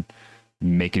generate a new one,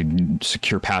 make a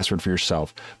secure password for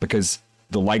yourself, because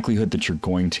the likelihood that you're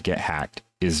going to get hacked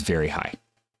is very high.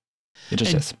 It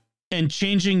just is. And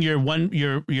changing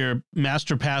your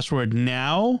master password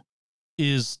now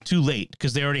is too late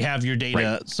because they already have your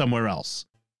data somewhere else.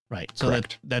 Right. So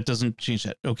that doesn't change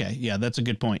that. Okay. Yeah, that's a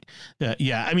good point.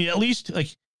 Yeah. I mean, at least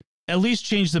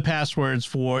change the passwords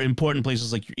for important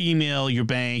places like your email, your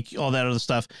bank, all that other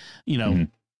stuff.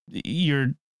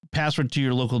 Your password to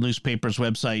your local newspaper's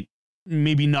website,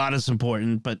 maybe not as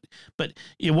important, but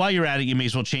while you're at it, you may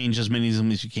as well change as many of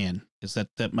them as you can, because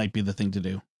that might be the thing to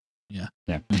do. Yeah.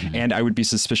 Yeah. Mm-hmm. And I would be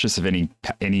suspicious of any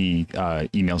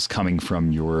emails coming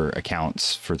from your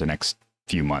accounts for the next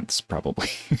few months, probably.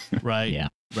 Right. Yeah.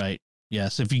 Right.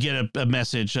 Yes. If you get a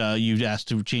message, you've asked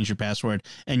to change your password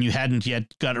and you hadn't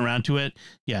yet gotten around to it.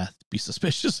 Yeah. Be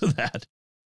suspicious of that.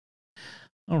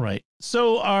 All right.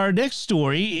 So our next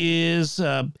story is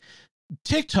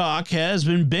TikTok has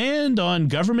been banned on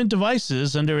government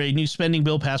devices under a new spending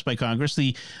bill passed by Congress,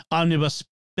 the omnibus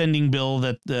spending bill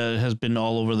that has been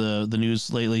all over the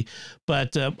news lately.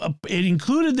 But it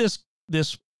included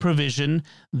this provision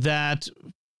that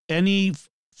any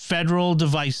federal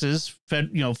devices,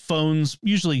 phones,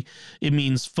 usually it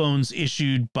means phones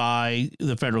issued by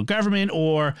the federal government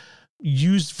or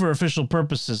used for official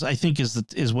purposes, I think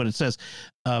is what it says,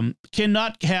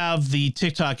 cannot have the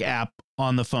TikTok app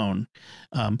on the phone.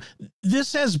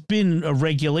 This has been a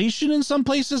regulation in some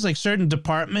places, like certain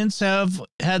departments have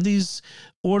had these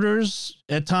orders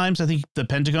at times. I think the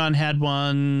Pentagon had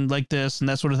one like this and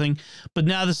that sort of thing. But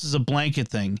now this is a blanket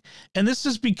thing. And this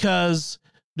is because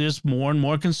there's more and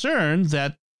more concern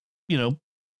that,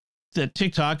 that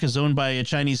TikTok is owned by a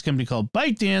Chinese company called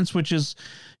ByteDance, which is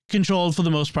controlled for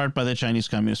the most part by the Chinese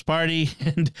Communist Party.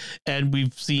 And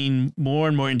we've seen more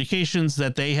and more indications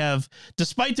that they have,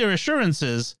 despite their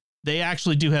assurances, they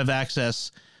actually do have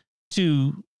access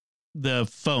to the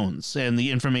phones and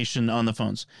the information on the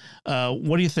phones.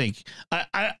 What do you think?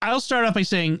 I'll start off by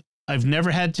saying I've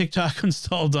never had TikTok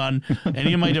installed on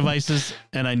any of my devices,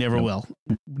 and I never will.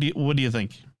 What do you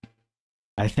think?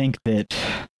 I think that,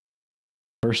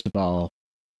 first of all,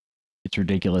 it's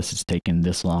ridiculous it's taken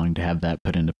this long to have that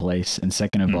put into place. And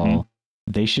second of all,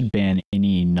 they should ban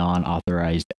any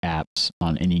non-authorized apps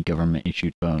on any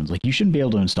government-issued phones. Like, you shouldn't be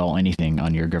able to install anything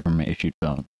on your government-issued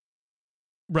phone.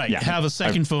 Right. Yeah. Have a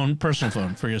second phone, personal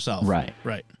phone for yourself. Right.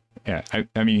 Right. Yeah.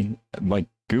 I mean, like,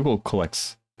 Google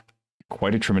collects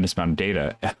quite a tremendous amount of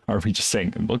data. Are we just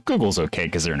saying, well, Google's okay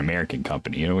because they're an American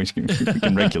company? We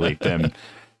can regulate them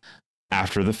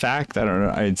after the fact? I don't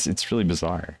know. It's really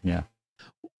bizarre. Yeah.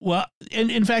 Well,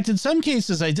 and in fact, in some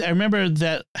cases, I remember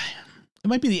that it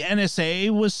might be the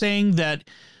NSA was saying that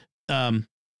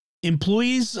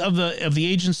employees of the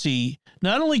agency,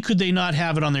 not only could they not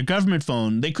have it on their government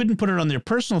phone, they couldn't put it on their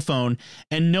personal phone,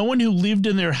 and no one who lived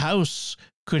in their house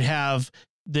could have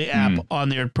the app on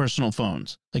their personal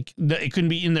phones. Like, it couldn't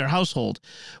be in their household,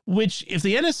 which, if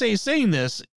the NSA is saying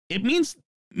this, it means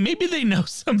maybe they know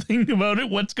something about it,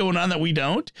 what's going on that we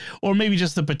don't, or maybe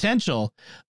just the potential.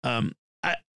 I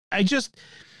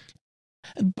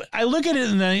look at it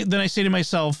and then I say to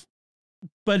myself,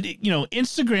 but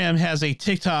Instagram has a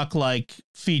TikTok like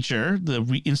feature, the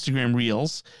Instagram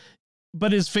Reels,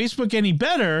 but is Facebook any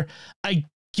better? I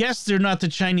guess they're not the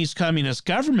Chinese Communist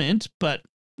government, but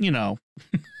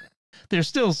they're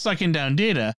still sucking down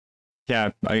data.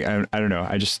 Yeah, I don't know.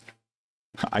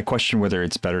 I question whether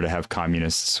it's better to have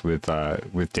communists with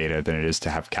data than it is to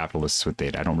have capitalists with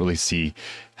data. I don't really see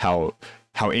how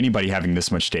anybody having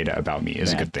this much data about me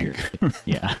is a good thing.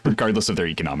 Yeah. Regardless of their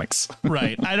economics.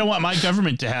 Right. I don't want my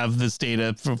government to have this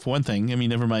data for one thing. I mean,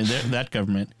 never mind that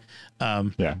government.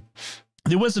 Yeah.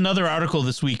 There was another article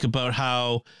this week about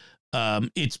how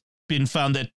it's been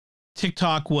found that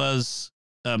TikTok was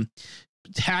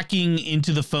hacking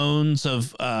into the phones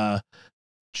of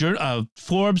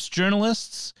Forbes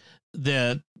journalists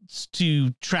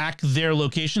to track their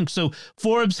location. So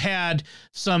Forbes had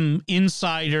some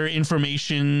insider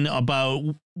information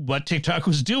about what TikTok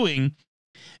was doing,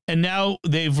 and now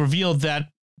they've revealed that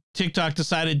TikTok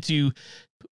decided to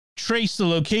trace the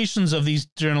locations of these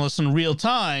journalists in real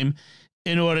time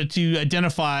in order to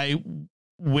identify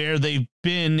where they've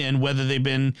been and whether they've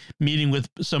been meeting with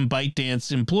some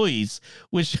ByteDance employees,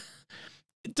 which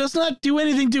does not do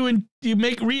anything to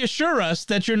reassure us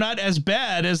that you're not as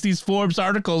bad as these Forbes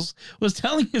articles was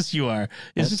telling us you are.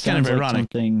 It's just kind of ironic.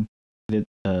 Like something that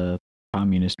the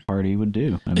Communist Party would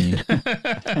do. I mean,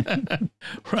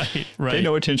 right. Pay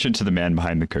no attention to the man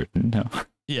behind the curtain. No.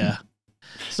 Yeah.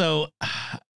 So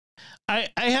I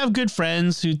have good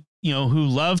friends who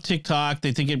love TikTok.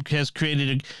 They think it has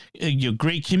created a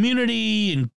great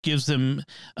community and gives them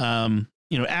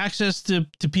access to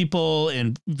people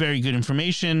and very good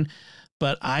information.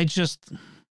 But I just,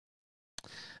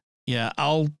 I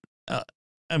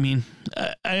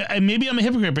maybe I'm a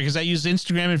hypocrite because I use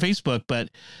Instagram and Facebook, but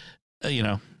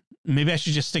maybe I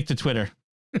should just stick to Twitter.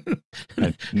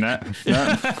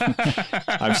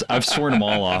 I've sworn them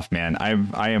all off, man.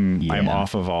 I'm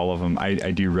off of all of them. I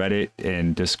do Reddit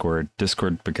and Discord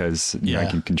because I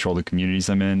can control the communities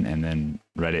I'm in, and then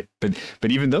Reddit.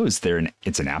 But even those,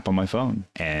 it's an app on my phone,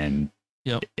 and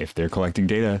if they're collecting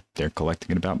data, they're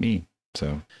collecting it about me.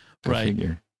 So right.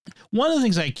 Figure. One of the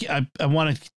things I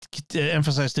want to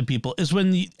emphasize to people is when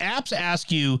the apps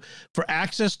ask you for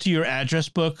access to your address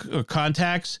book or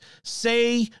contacts,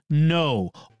 say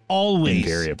no. Always.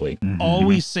 Invariably.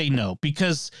 Always say no,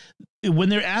 because when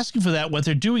they're asking for that, what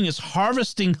they're doing is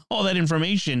harvesting all that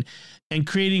information and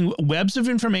creating webs of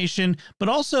information, but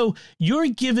also you're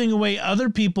giving away other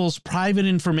people's private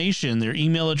information, their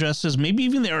email addresses, maybe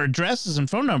even their addresses and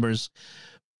phone numbers,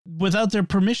 without their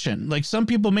permission. Like, some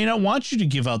people may not want you to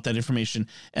give out that information,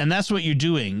 and that's what you're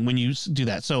doing when you do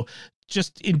that. So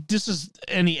this is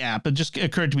any app. It just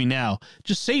occurred to me now.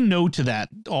 Just say no to that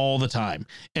all the time,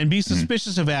 and be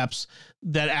suspicious of apps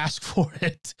that ask for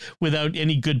it without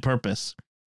any good purpose.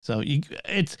 So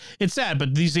it's sad,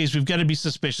 but these days we've got to be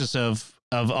suspicious of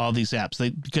all these apps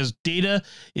because data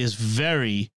is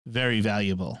very, very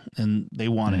valuable, and they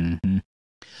want it.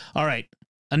 All right.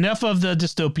 Enough of the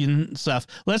dystopian stuff.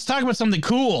 Let's talk about something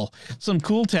cool, some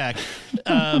cool tech.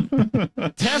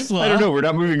 Tesla. I don't know. We're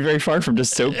not moving very far from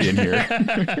dystopian here.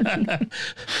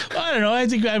 I don't know. I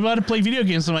think I want to play video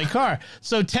games in my car.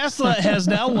 So Tesla has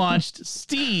now launched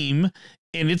Steam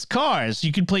in its cars.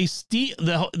 You can play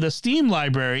the Steam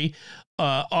library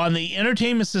on the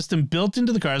entertainment system built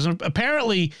into the cars. And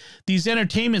apparently, these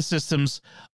entertainment systems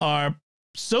are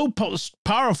so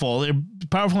powerful. They're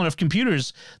powerful enough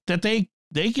computers that they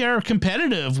are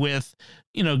competitive with,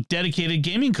 dedicated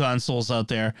gaming consoles out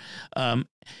there. And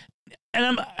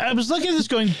I was looking at this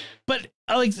going, but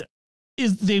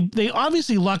they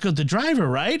obviously lock out the driver,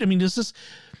 right? I mean, at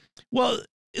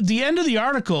the end of the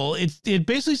article, it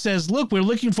basically says, look, we're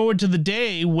looking forward to the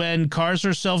day when cars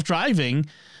are self-driving.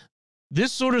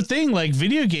 This sort of thing, like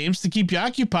video games to keep you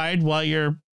occupied while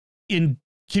you're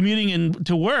commuting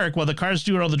to work while the car's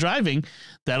doing all the driving,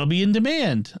 that'll be in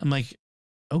demand. I'm like,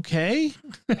 okay.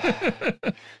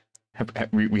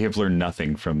 We have learned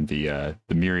nothing from the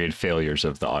myriad failures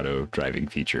of the auto driving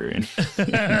feature in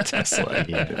Tesla.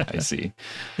 Yeah, I see.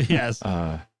 Yes.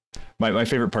 My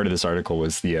favorite part of this article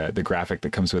was the graphic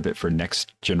that comes with it for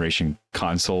next generation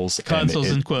consoles. Consoles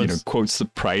and quotes. Quotes the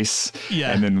price.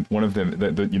 Yeah. And then one of them,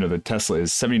 the Tesla is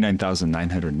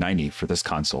 $79,990 for this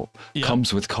console. Yep.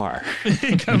 Comes with car.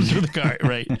 It comes with a car,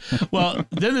 right? Well,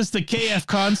 then there's the KF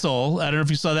console. I don't know if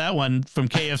you saw that one from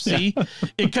KFC. Yeah.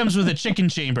 It comes with a chicken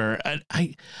chamber.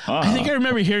 I think I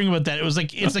remember hearing about that. It was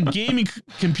like it's a gaming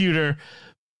computer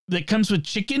that comes with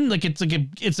chicken. Like it's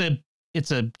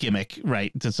a gimmick,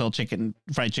 right, to sell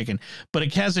fried chicken, but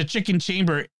it has a chicken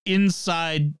chamber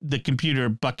inside the computer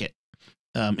bucket.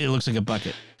 It looks like a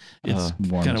bucket. It's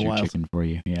kind of wild. Chicken for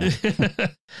you, yeah.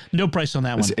 No price on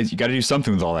that one. You got to do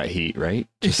something with all that heat, right?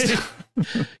 Just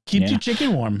keep your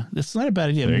chicken warm. That's not a bad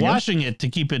idea. Washing it to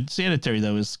keep it sanitary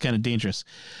though is kind of dangerous.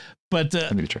 But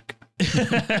that'd be the trick.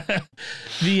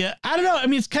 I don't know. I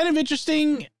mean, it's kind of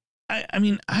interesting. I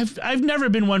mean, I've never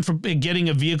been one for getting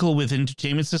a vehicle with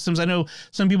entertainment systems. I know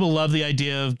some people love the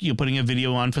idea of putting a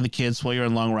video on for the kids while you're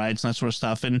on long rides and that sort of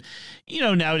stuff. And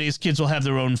nowadays kids will have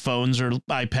their own phones or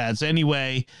iPads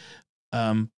anyway.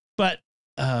 But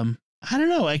I don't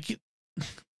know.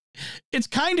 It's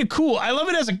kind of cool. I love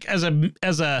it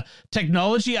as a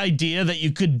technology idea that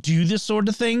you could do this sort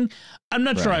of thing. I'm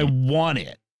not sure I want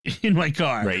it in my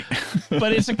car, right?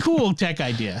 But it's a cool tech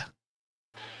idea.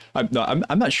 I'm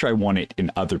not sure I want it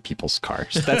in other people's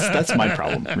cars. That's my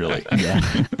problem, really. Yeah.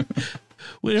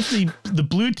 What if the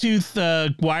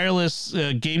Bluetooth wireless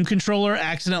game controller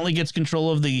accidentally gets control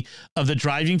of the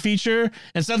driving feature,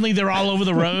 and suddenly they're all over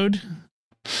the road?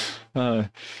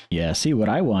 Yeah. See, what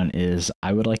I want is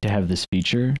I would like to have this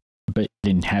feature, but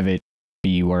then have it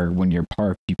be where when you're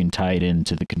parked, you can tie it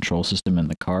into the control system in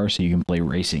the car, so you can play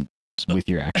racing with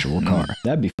your actual car.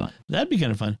 That'd be fun. That'd be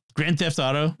kind of fun. Grand Theft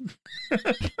Auto.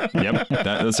 Yep,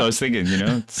 that's what I was thinking.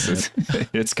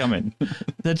 It's coming.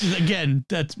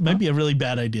 That might be a really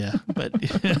bad idea, but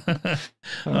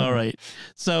all right.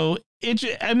 So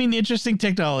interesting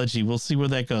technology. We'll see where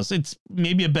that goes. It's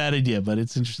maybe a bad idea, but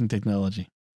it's interesting technology.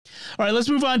 All right, let's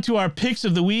move on to our picks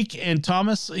of the week. And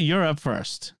Thomas, you're up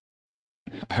first.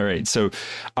 All right. So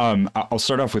I'll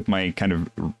start off with my kind of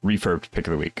refurbed pick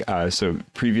of the week. So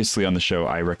previously on the show,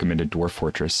 I recommended Dwarf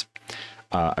Fortress.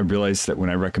 I realized that when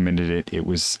I recommended it, it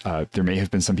was there may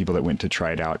have been some people that went to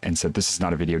try it out and said, this is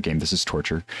not a video game. This is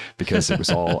torture, because it was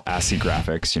all ASCII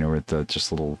graphics, with the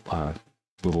just little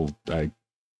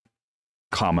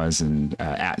commas and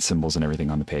at symbols and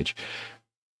everything on the page.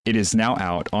 It is now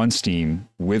out on Steam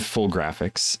with full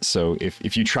graphics. So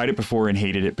if you tried it before and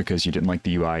hated it because you didn't like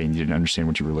the UI and you didn't understand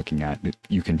what you were looking at,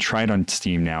 you can try it on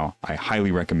Steam now. I highly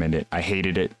recommend it. I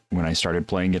hated it when I started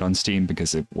playing it on Steam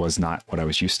because it was not what I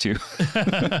was used to.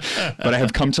 But I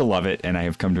have come to love it, and I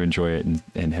have come to enjoy it,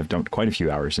 and have dumped quite a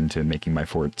few hours into making my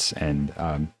forts and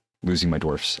losing my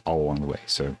dwarfs all along the way.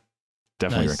 So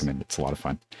definitely recommend it. It's a lot of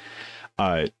fun.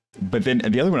 But then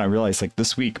the other one, I realized, like,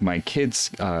 this week, my kids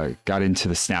got into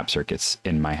the snap circuits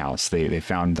in my house. They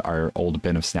found our old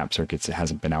bin of snap circuits. It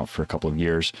hasn't been out for a couple of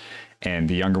years. And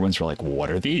the younger ones were like, what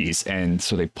are these? And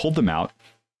so they pulled them out.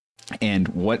 And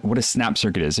what a snap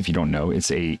circuit is, if you don't know,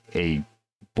 it's a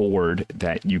board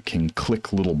that you can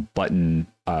click little button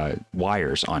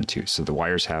wires onto. So the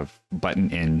wires have button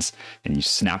ends, and you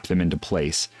snap them into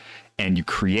place. And you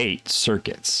create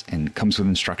circuits, and it comes with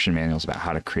instruction manuals about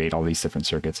how to create all these different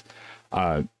circuits.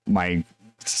 My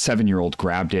 7-year-old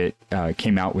grabbed it,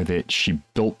 came out with it. She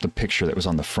built the picture that was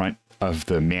on the front of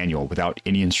the manual without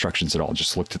any instructions at all.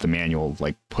 Just looked at the manual,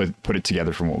 like put it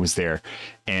together from what was there,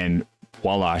 and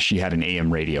voila, she had an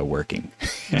AM radio working.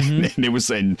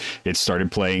 Mm-hmm. and it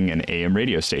started playing an AM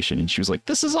radio station, and she was like,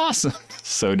 "This is awesome!"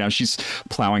 So now she's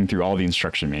plowing through all the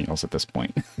instruction manuals at this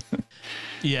point.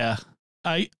 Yeah.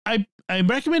 I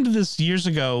recommended this years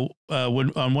ago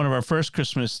when on one of our first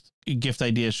Christmas gift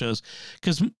idea shows,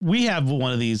 because we have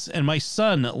one of these and my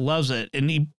son loves it,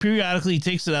 and he periodically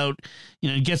takes it out,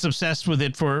 gets obsessed with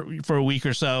it for a week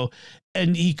or so,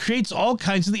 and he creates all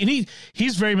kinds of and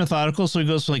he's very methodical, so he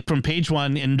goes from page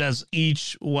 1 and does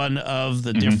each one of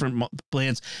the different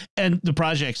plans and the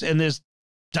projects, and there's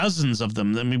dozens of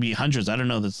them, there may be hundreds, I don't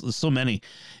know, there's so many,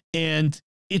 and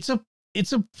it's a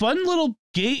fun little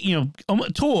game,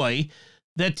 toy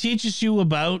that teaches you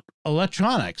about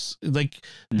electronics. Like,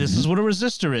 this is what a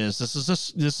resistor is.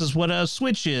 This is what a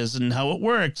switch is and how it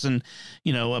works, and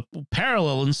a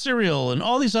parallel and serial and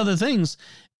all these other things.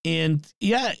 And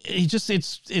yeah,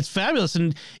 it's fabulous,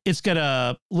 and it's got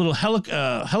a little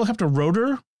helicopter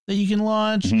rotor that you can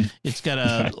launch. It's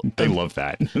got they love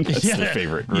that. That's their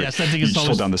favorite. Yes, I think you just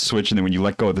hold down the switch, and then when you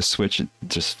let go of the switch, it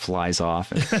just flies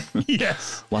off.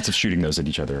 Yes, lots of shooting those at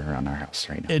each other around our house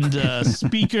right now. And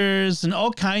speakers and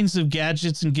all kinds of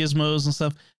gadgets and gizmos and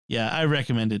stuff. Yeah, I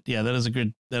recommend it. Yeah, that is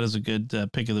a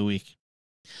good pick of the week.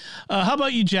 How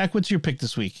about you, Jack? What's your pick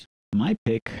this week? My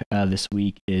pick this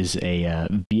week is a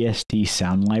VST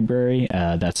sound library.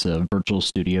 That's a virtual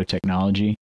studio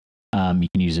technology. You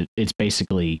can use it. It's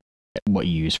basically what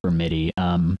you use for MIDI.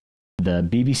 The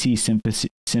BBC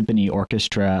Symphony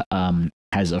Orchestra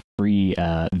has a free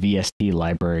VST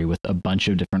library with a bunch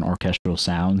of different orchestral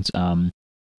sounds.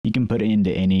 You can put it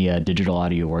into any digital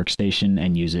audio workstation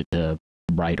and use it to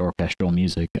write orchestral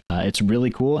music. It's really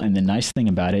cool. And the nice thing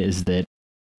about it is that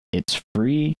it's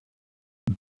free.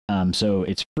 So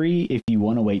it's free if you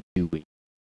want to wait 2 weeks.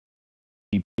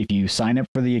 If you sign up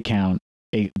for the account,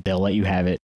 they'll let you have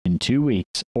it in 2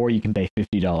 weeks, or you can pay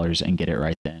 $50 and get it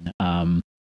right then.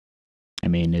 I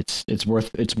mean, it's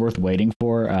worth waiting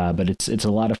for, but it's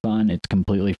a lot of fun. It's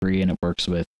completely free, and it works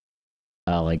with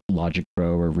like Logic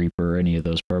Pro or Reaper or any of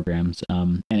those programs.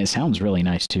 And it sounds really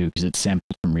nice too, because it's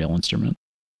sampled from real instruments.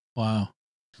 Wow.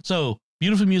 So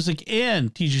beautiful music,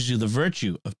 and teaches you the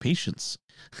virtue of patience.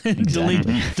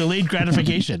 Exactly. delayed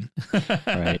gratification.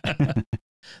 Right.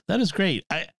 That is great.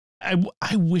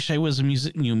 I wish I was a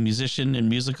musician and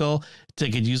musical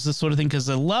to could use this sort of thing, because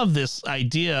I love this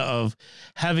idea of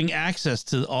having access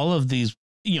to all of these,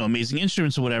 amazing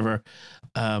instruments or whatever.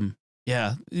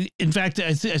 Yeah. In fact,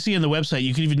 I see on the website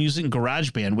you can even use it in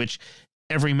GarageBand, which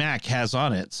every Mac has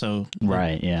on it. So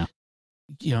right, yeah.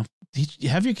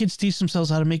 Have your kids teach themselves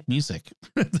how to make music.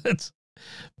 That's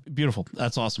beautiful.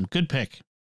 That's awesome. Good pick.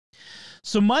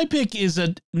 So my pick is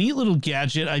a neat little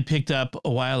gadget I picked up a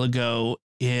while ago.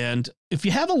 And if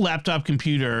you have a laptop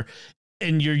computer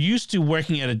and you're used to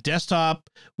working at a desktop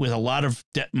with a lot of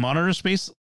monitor space,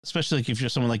 especially like if you're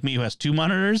someone like me who has 2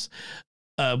 monitors,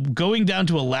 going down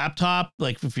to a laptop,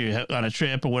 like if you're on a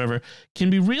trip or whatever, can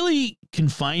be really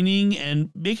confining and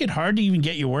make it hard to even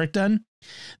get your work done.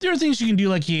 There are things you can do,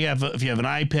 like if you have an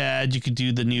iPad, you could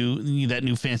do that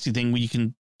new fancy thing where you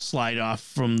can slide off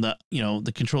from the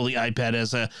control the iPad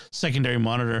as a secondary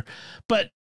monitor.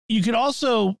 But you could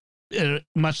also,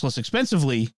 much less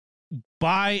expensively,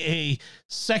 buy a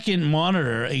second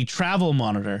monitor, a travel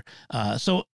monitor.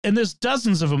 And there's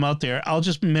dozens of them out there. I'll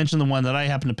just mention the one that I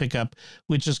happen to pick up,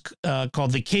 which is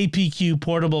called the KPQ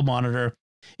portable monitor.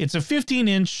 It's a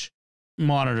 15-inch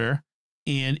monitor,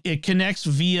 and it connects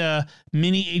via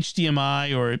mini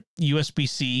HDMI or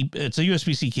USB-C. It's a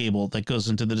USB-C cable that goes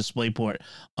into the display port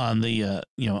on the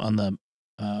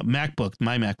MacBook,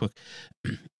 my MacBook,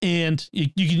 and you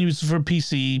can use it for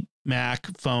PC, Mac,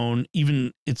 phone.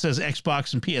 Even it says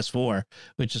Xbox and PS4,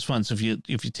 which is fun. So if you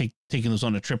taking those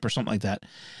on a trip or something like that,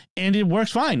 and it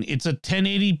works fine. It's a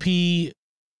 1080p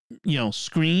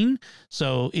screen,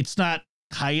 so it's not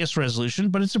highest resolution,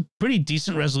 but it's a pretty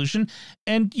decent resolution.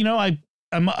 And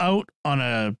I'm out on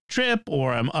a trip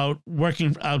or I'm out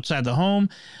working outside the home,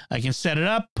 I can set it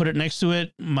up, put it next to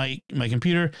it, my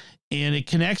computer, and it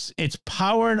connects. It's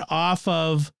powered off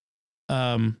of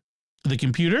the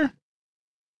computer.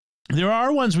 There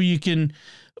are ones where you can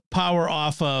power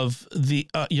off of the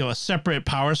a separate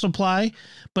power supply,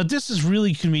 but this is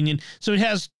really convenient. So it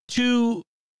has 2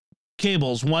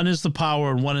 cables. One is the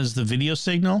power and one is the video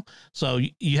signal. So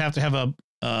you have to have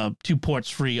 2 ports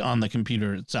free on the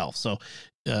computer itself. So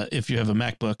if you have a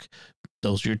MacBook,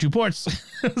 those are your 2 ports.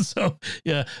 So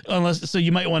yeah, so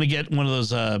you might want to get one of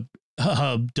those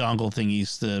dongle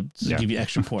thingies to give you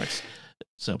extra ports.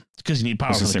 So because you need power.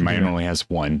 I was gonna say mine only has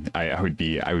 1. I would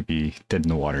be dead in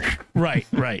the water. Right.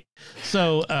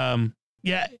 So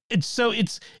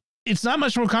it's not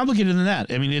much more complicated than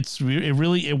that. I mean,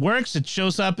 it works. It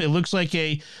shows up. It looks like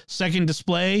a second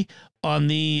display on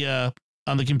the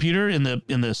computer in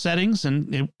the settings,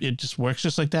 and it just works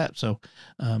just like that. So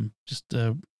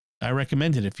I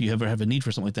recommend it if you ever have a need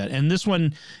for something like that. And this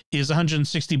one is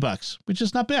 $160, which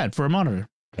is not bad for a monitor.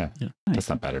 Yeah. That's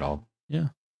not bad at all. Yeah.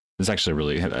 It's actually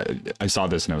really, I saw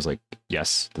this and I was like,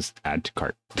 yes, just add to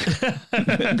cart.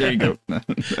 There you go. I've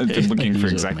been looking for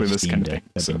exactly this kind of thing.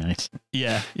 That'd be nice.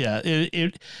 Yeah.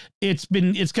 It's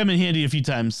come in handy a few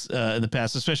times in the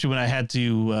past, especially when I had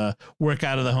to work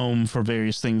out of the home for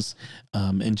various things,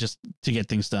 and just to get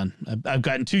things done. I've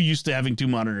gotten too used to having 2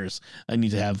 monitors. I need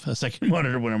to have a second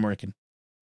monitor when I'm working.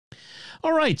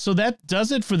 All right, so that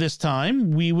does it for this time.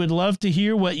 We would love to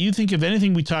hear what you think of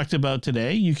anything we talked about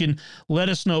today. You can let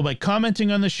us know by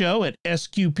commenting on the show at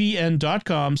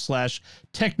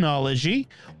sqpn.com/technology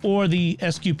or the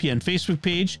SQPN Facebook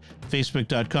page,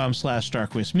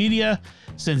 facebook.com/darkwastemedia.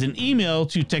 Send an email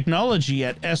to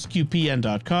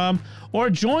technology@sqpn.com or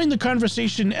join the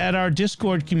conversation at our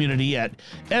Discord community at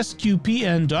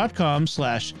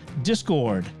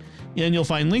sqpn.com/discord. And you'll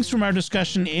find links from our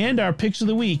discussion and our picks of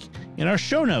the week in our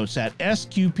show notes at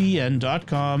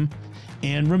sqpn.com.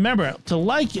 And remember to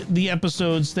like the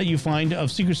episodes that you find of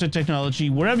Secrets of Technology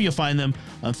wherever you find them,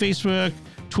 on Facebook,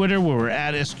 Twitter, where we're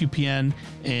at SQPN,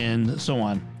 and so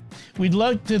on. We'd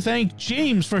like to thank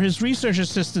James for his research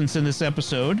assistance in this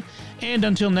episode. And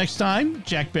until next time,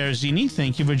 Jack Baruzzini,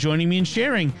 thank you for joining me and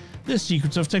sharing the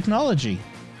Secrets of Technology.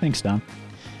 Thanks, Tom.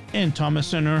 And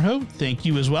Thomas Sanjurjo, thank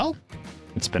you as well.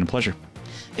 It's been a pleasure.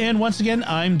 And once again,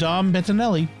 I'm Dom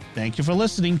Bettinelli. Thank you for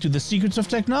listening to The Secrets of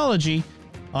Technology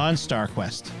on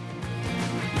StarQuest.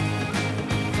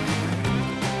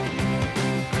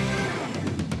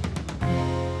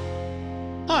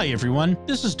 Hi everyone,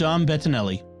 this is Dom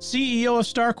Bettinelli, CEO of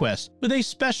StarQuest, with a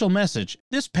special message.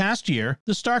 This past year,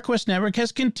 the StarQuest Network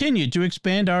has continued to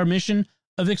expand our mission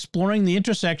of exploring the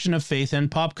intersection of faith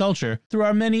and pop culture through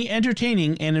our many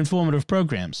entertaining and informative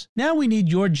programs. Now we need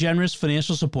your generous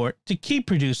financial support to keep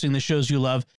producing the shows you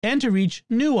love and to reach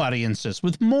new audiences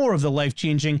with more of the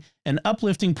life-changing and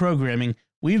uplifting programming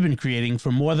we've been creating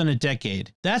for more than a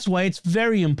decade. That's why it's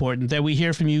very important that we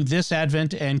hear from you this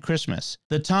Advent and Christmas,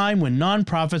 the time when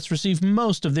nonprofits receive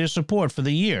most of their support for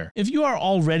the year. If you are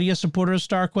already a supporter of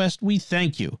StarQuest, we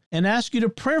thank you and ask you to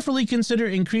prayerfully consider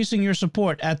increasing your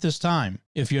support at this time.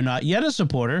 If you're not yet a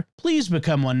supporter, please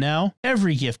become one now.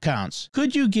 Every gift counts.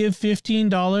 Could you give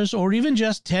 $15 or even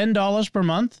just $10 per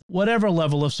month? Whatever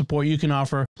level of support you can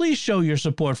offer, please show your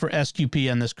support for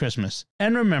SQPN this Christmas.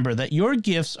 And remember that your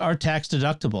gifts are tax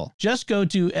deductible. Just go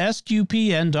to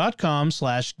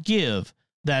sqpn.com/give.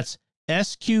 That's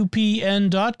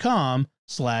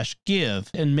sqpn.com/give.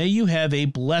 And may you have a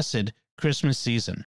blessed Christmas season.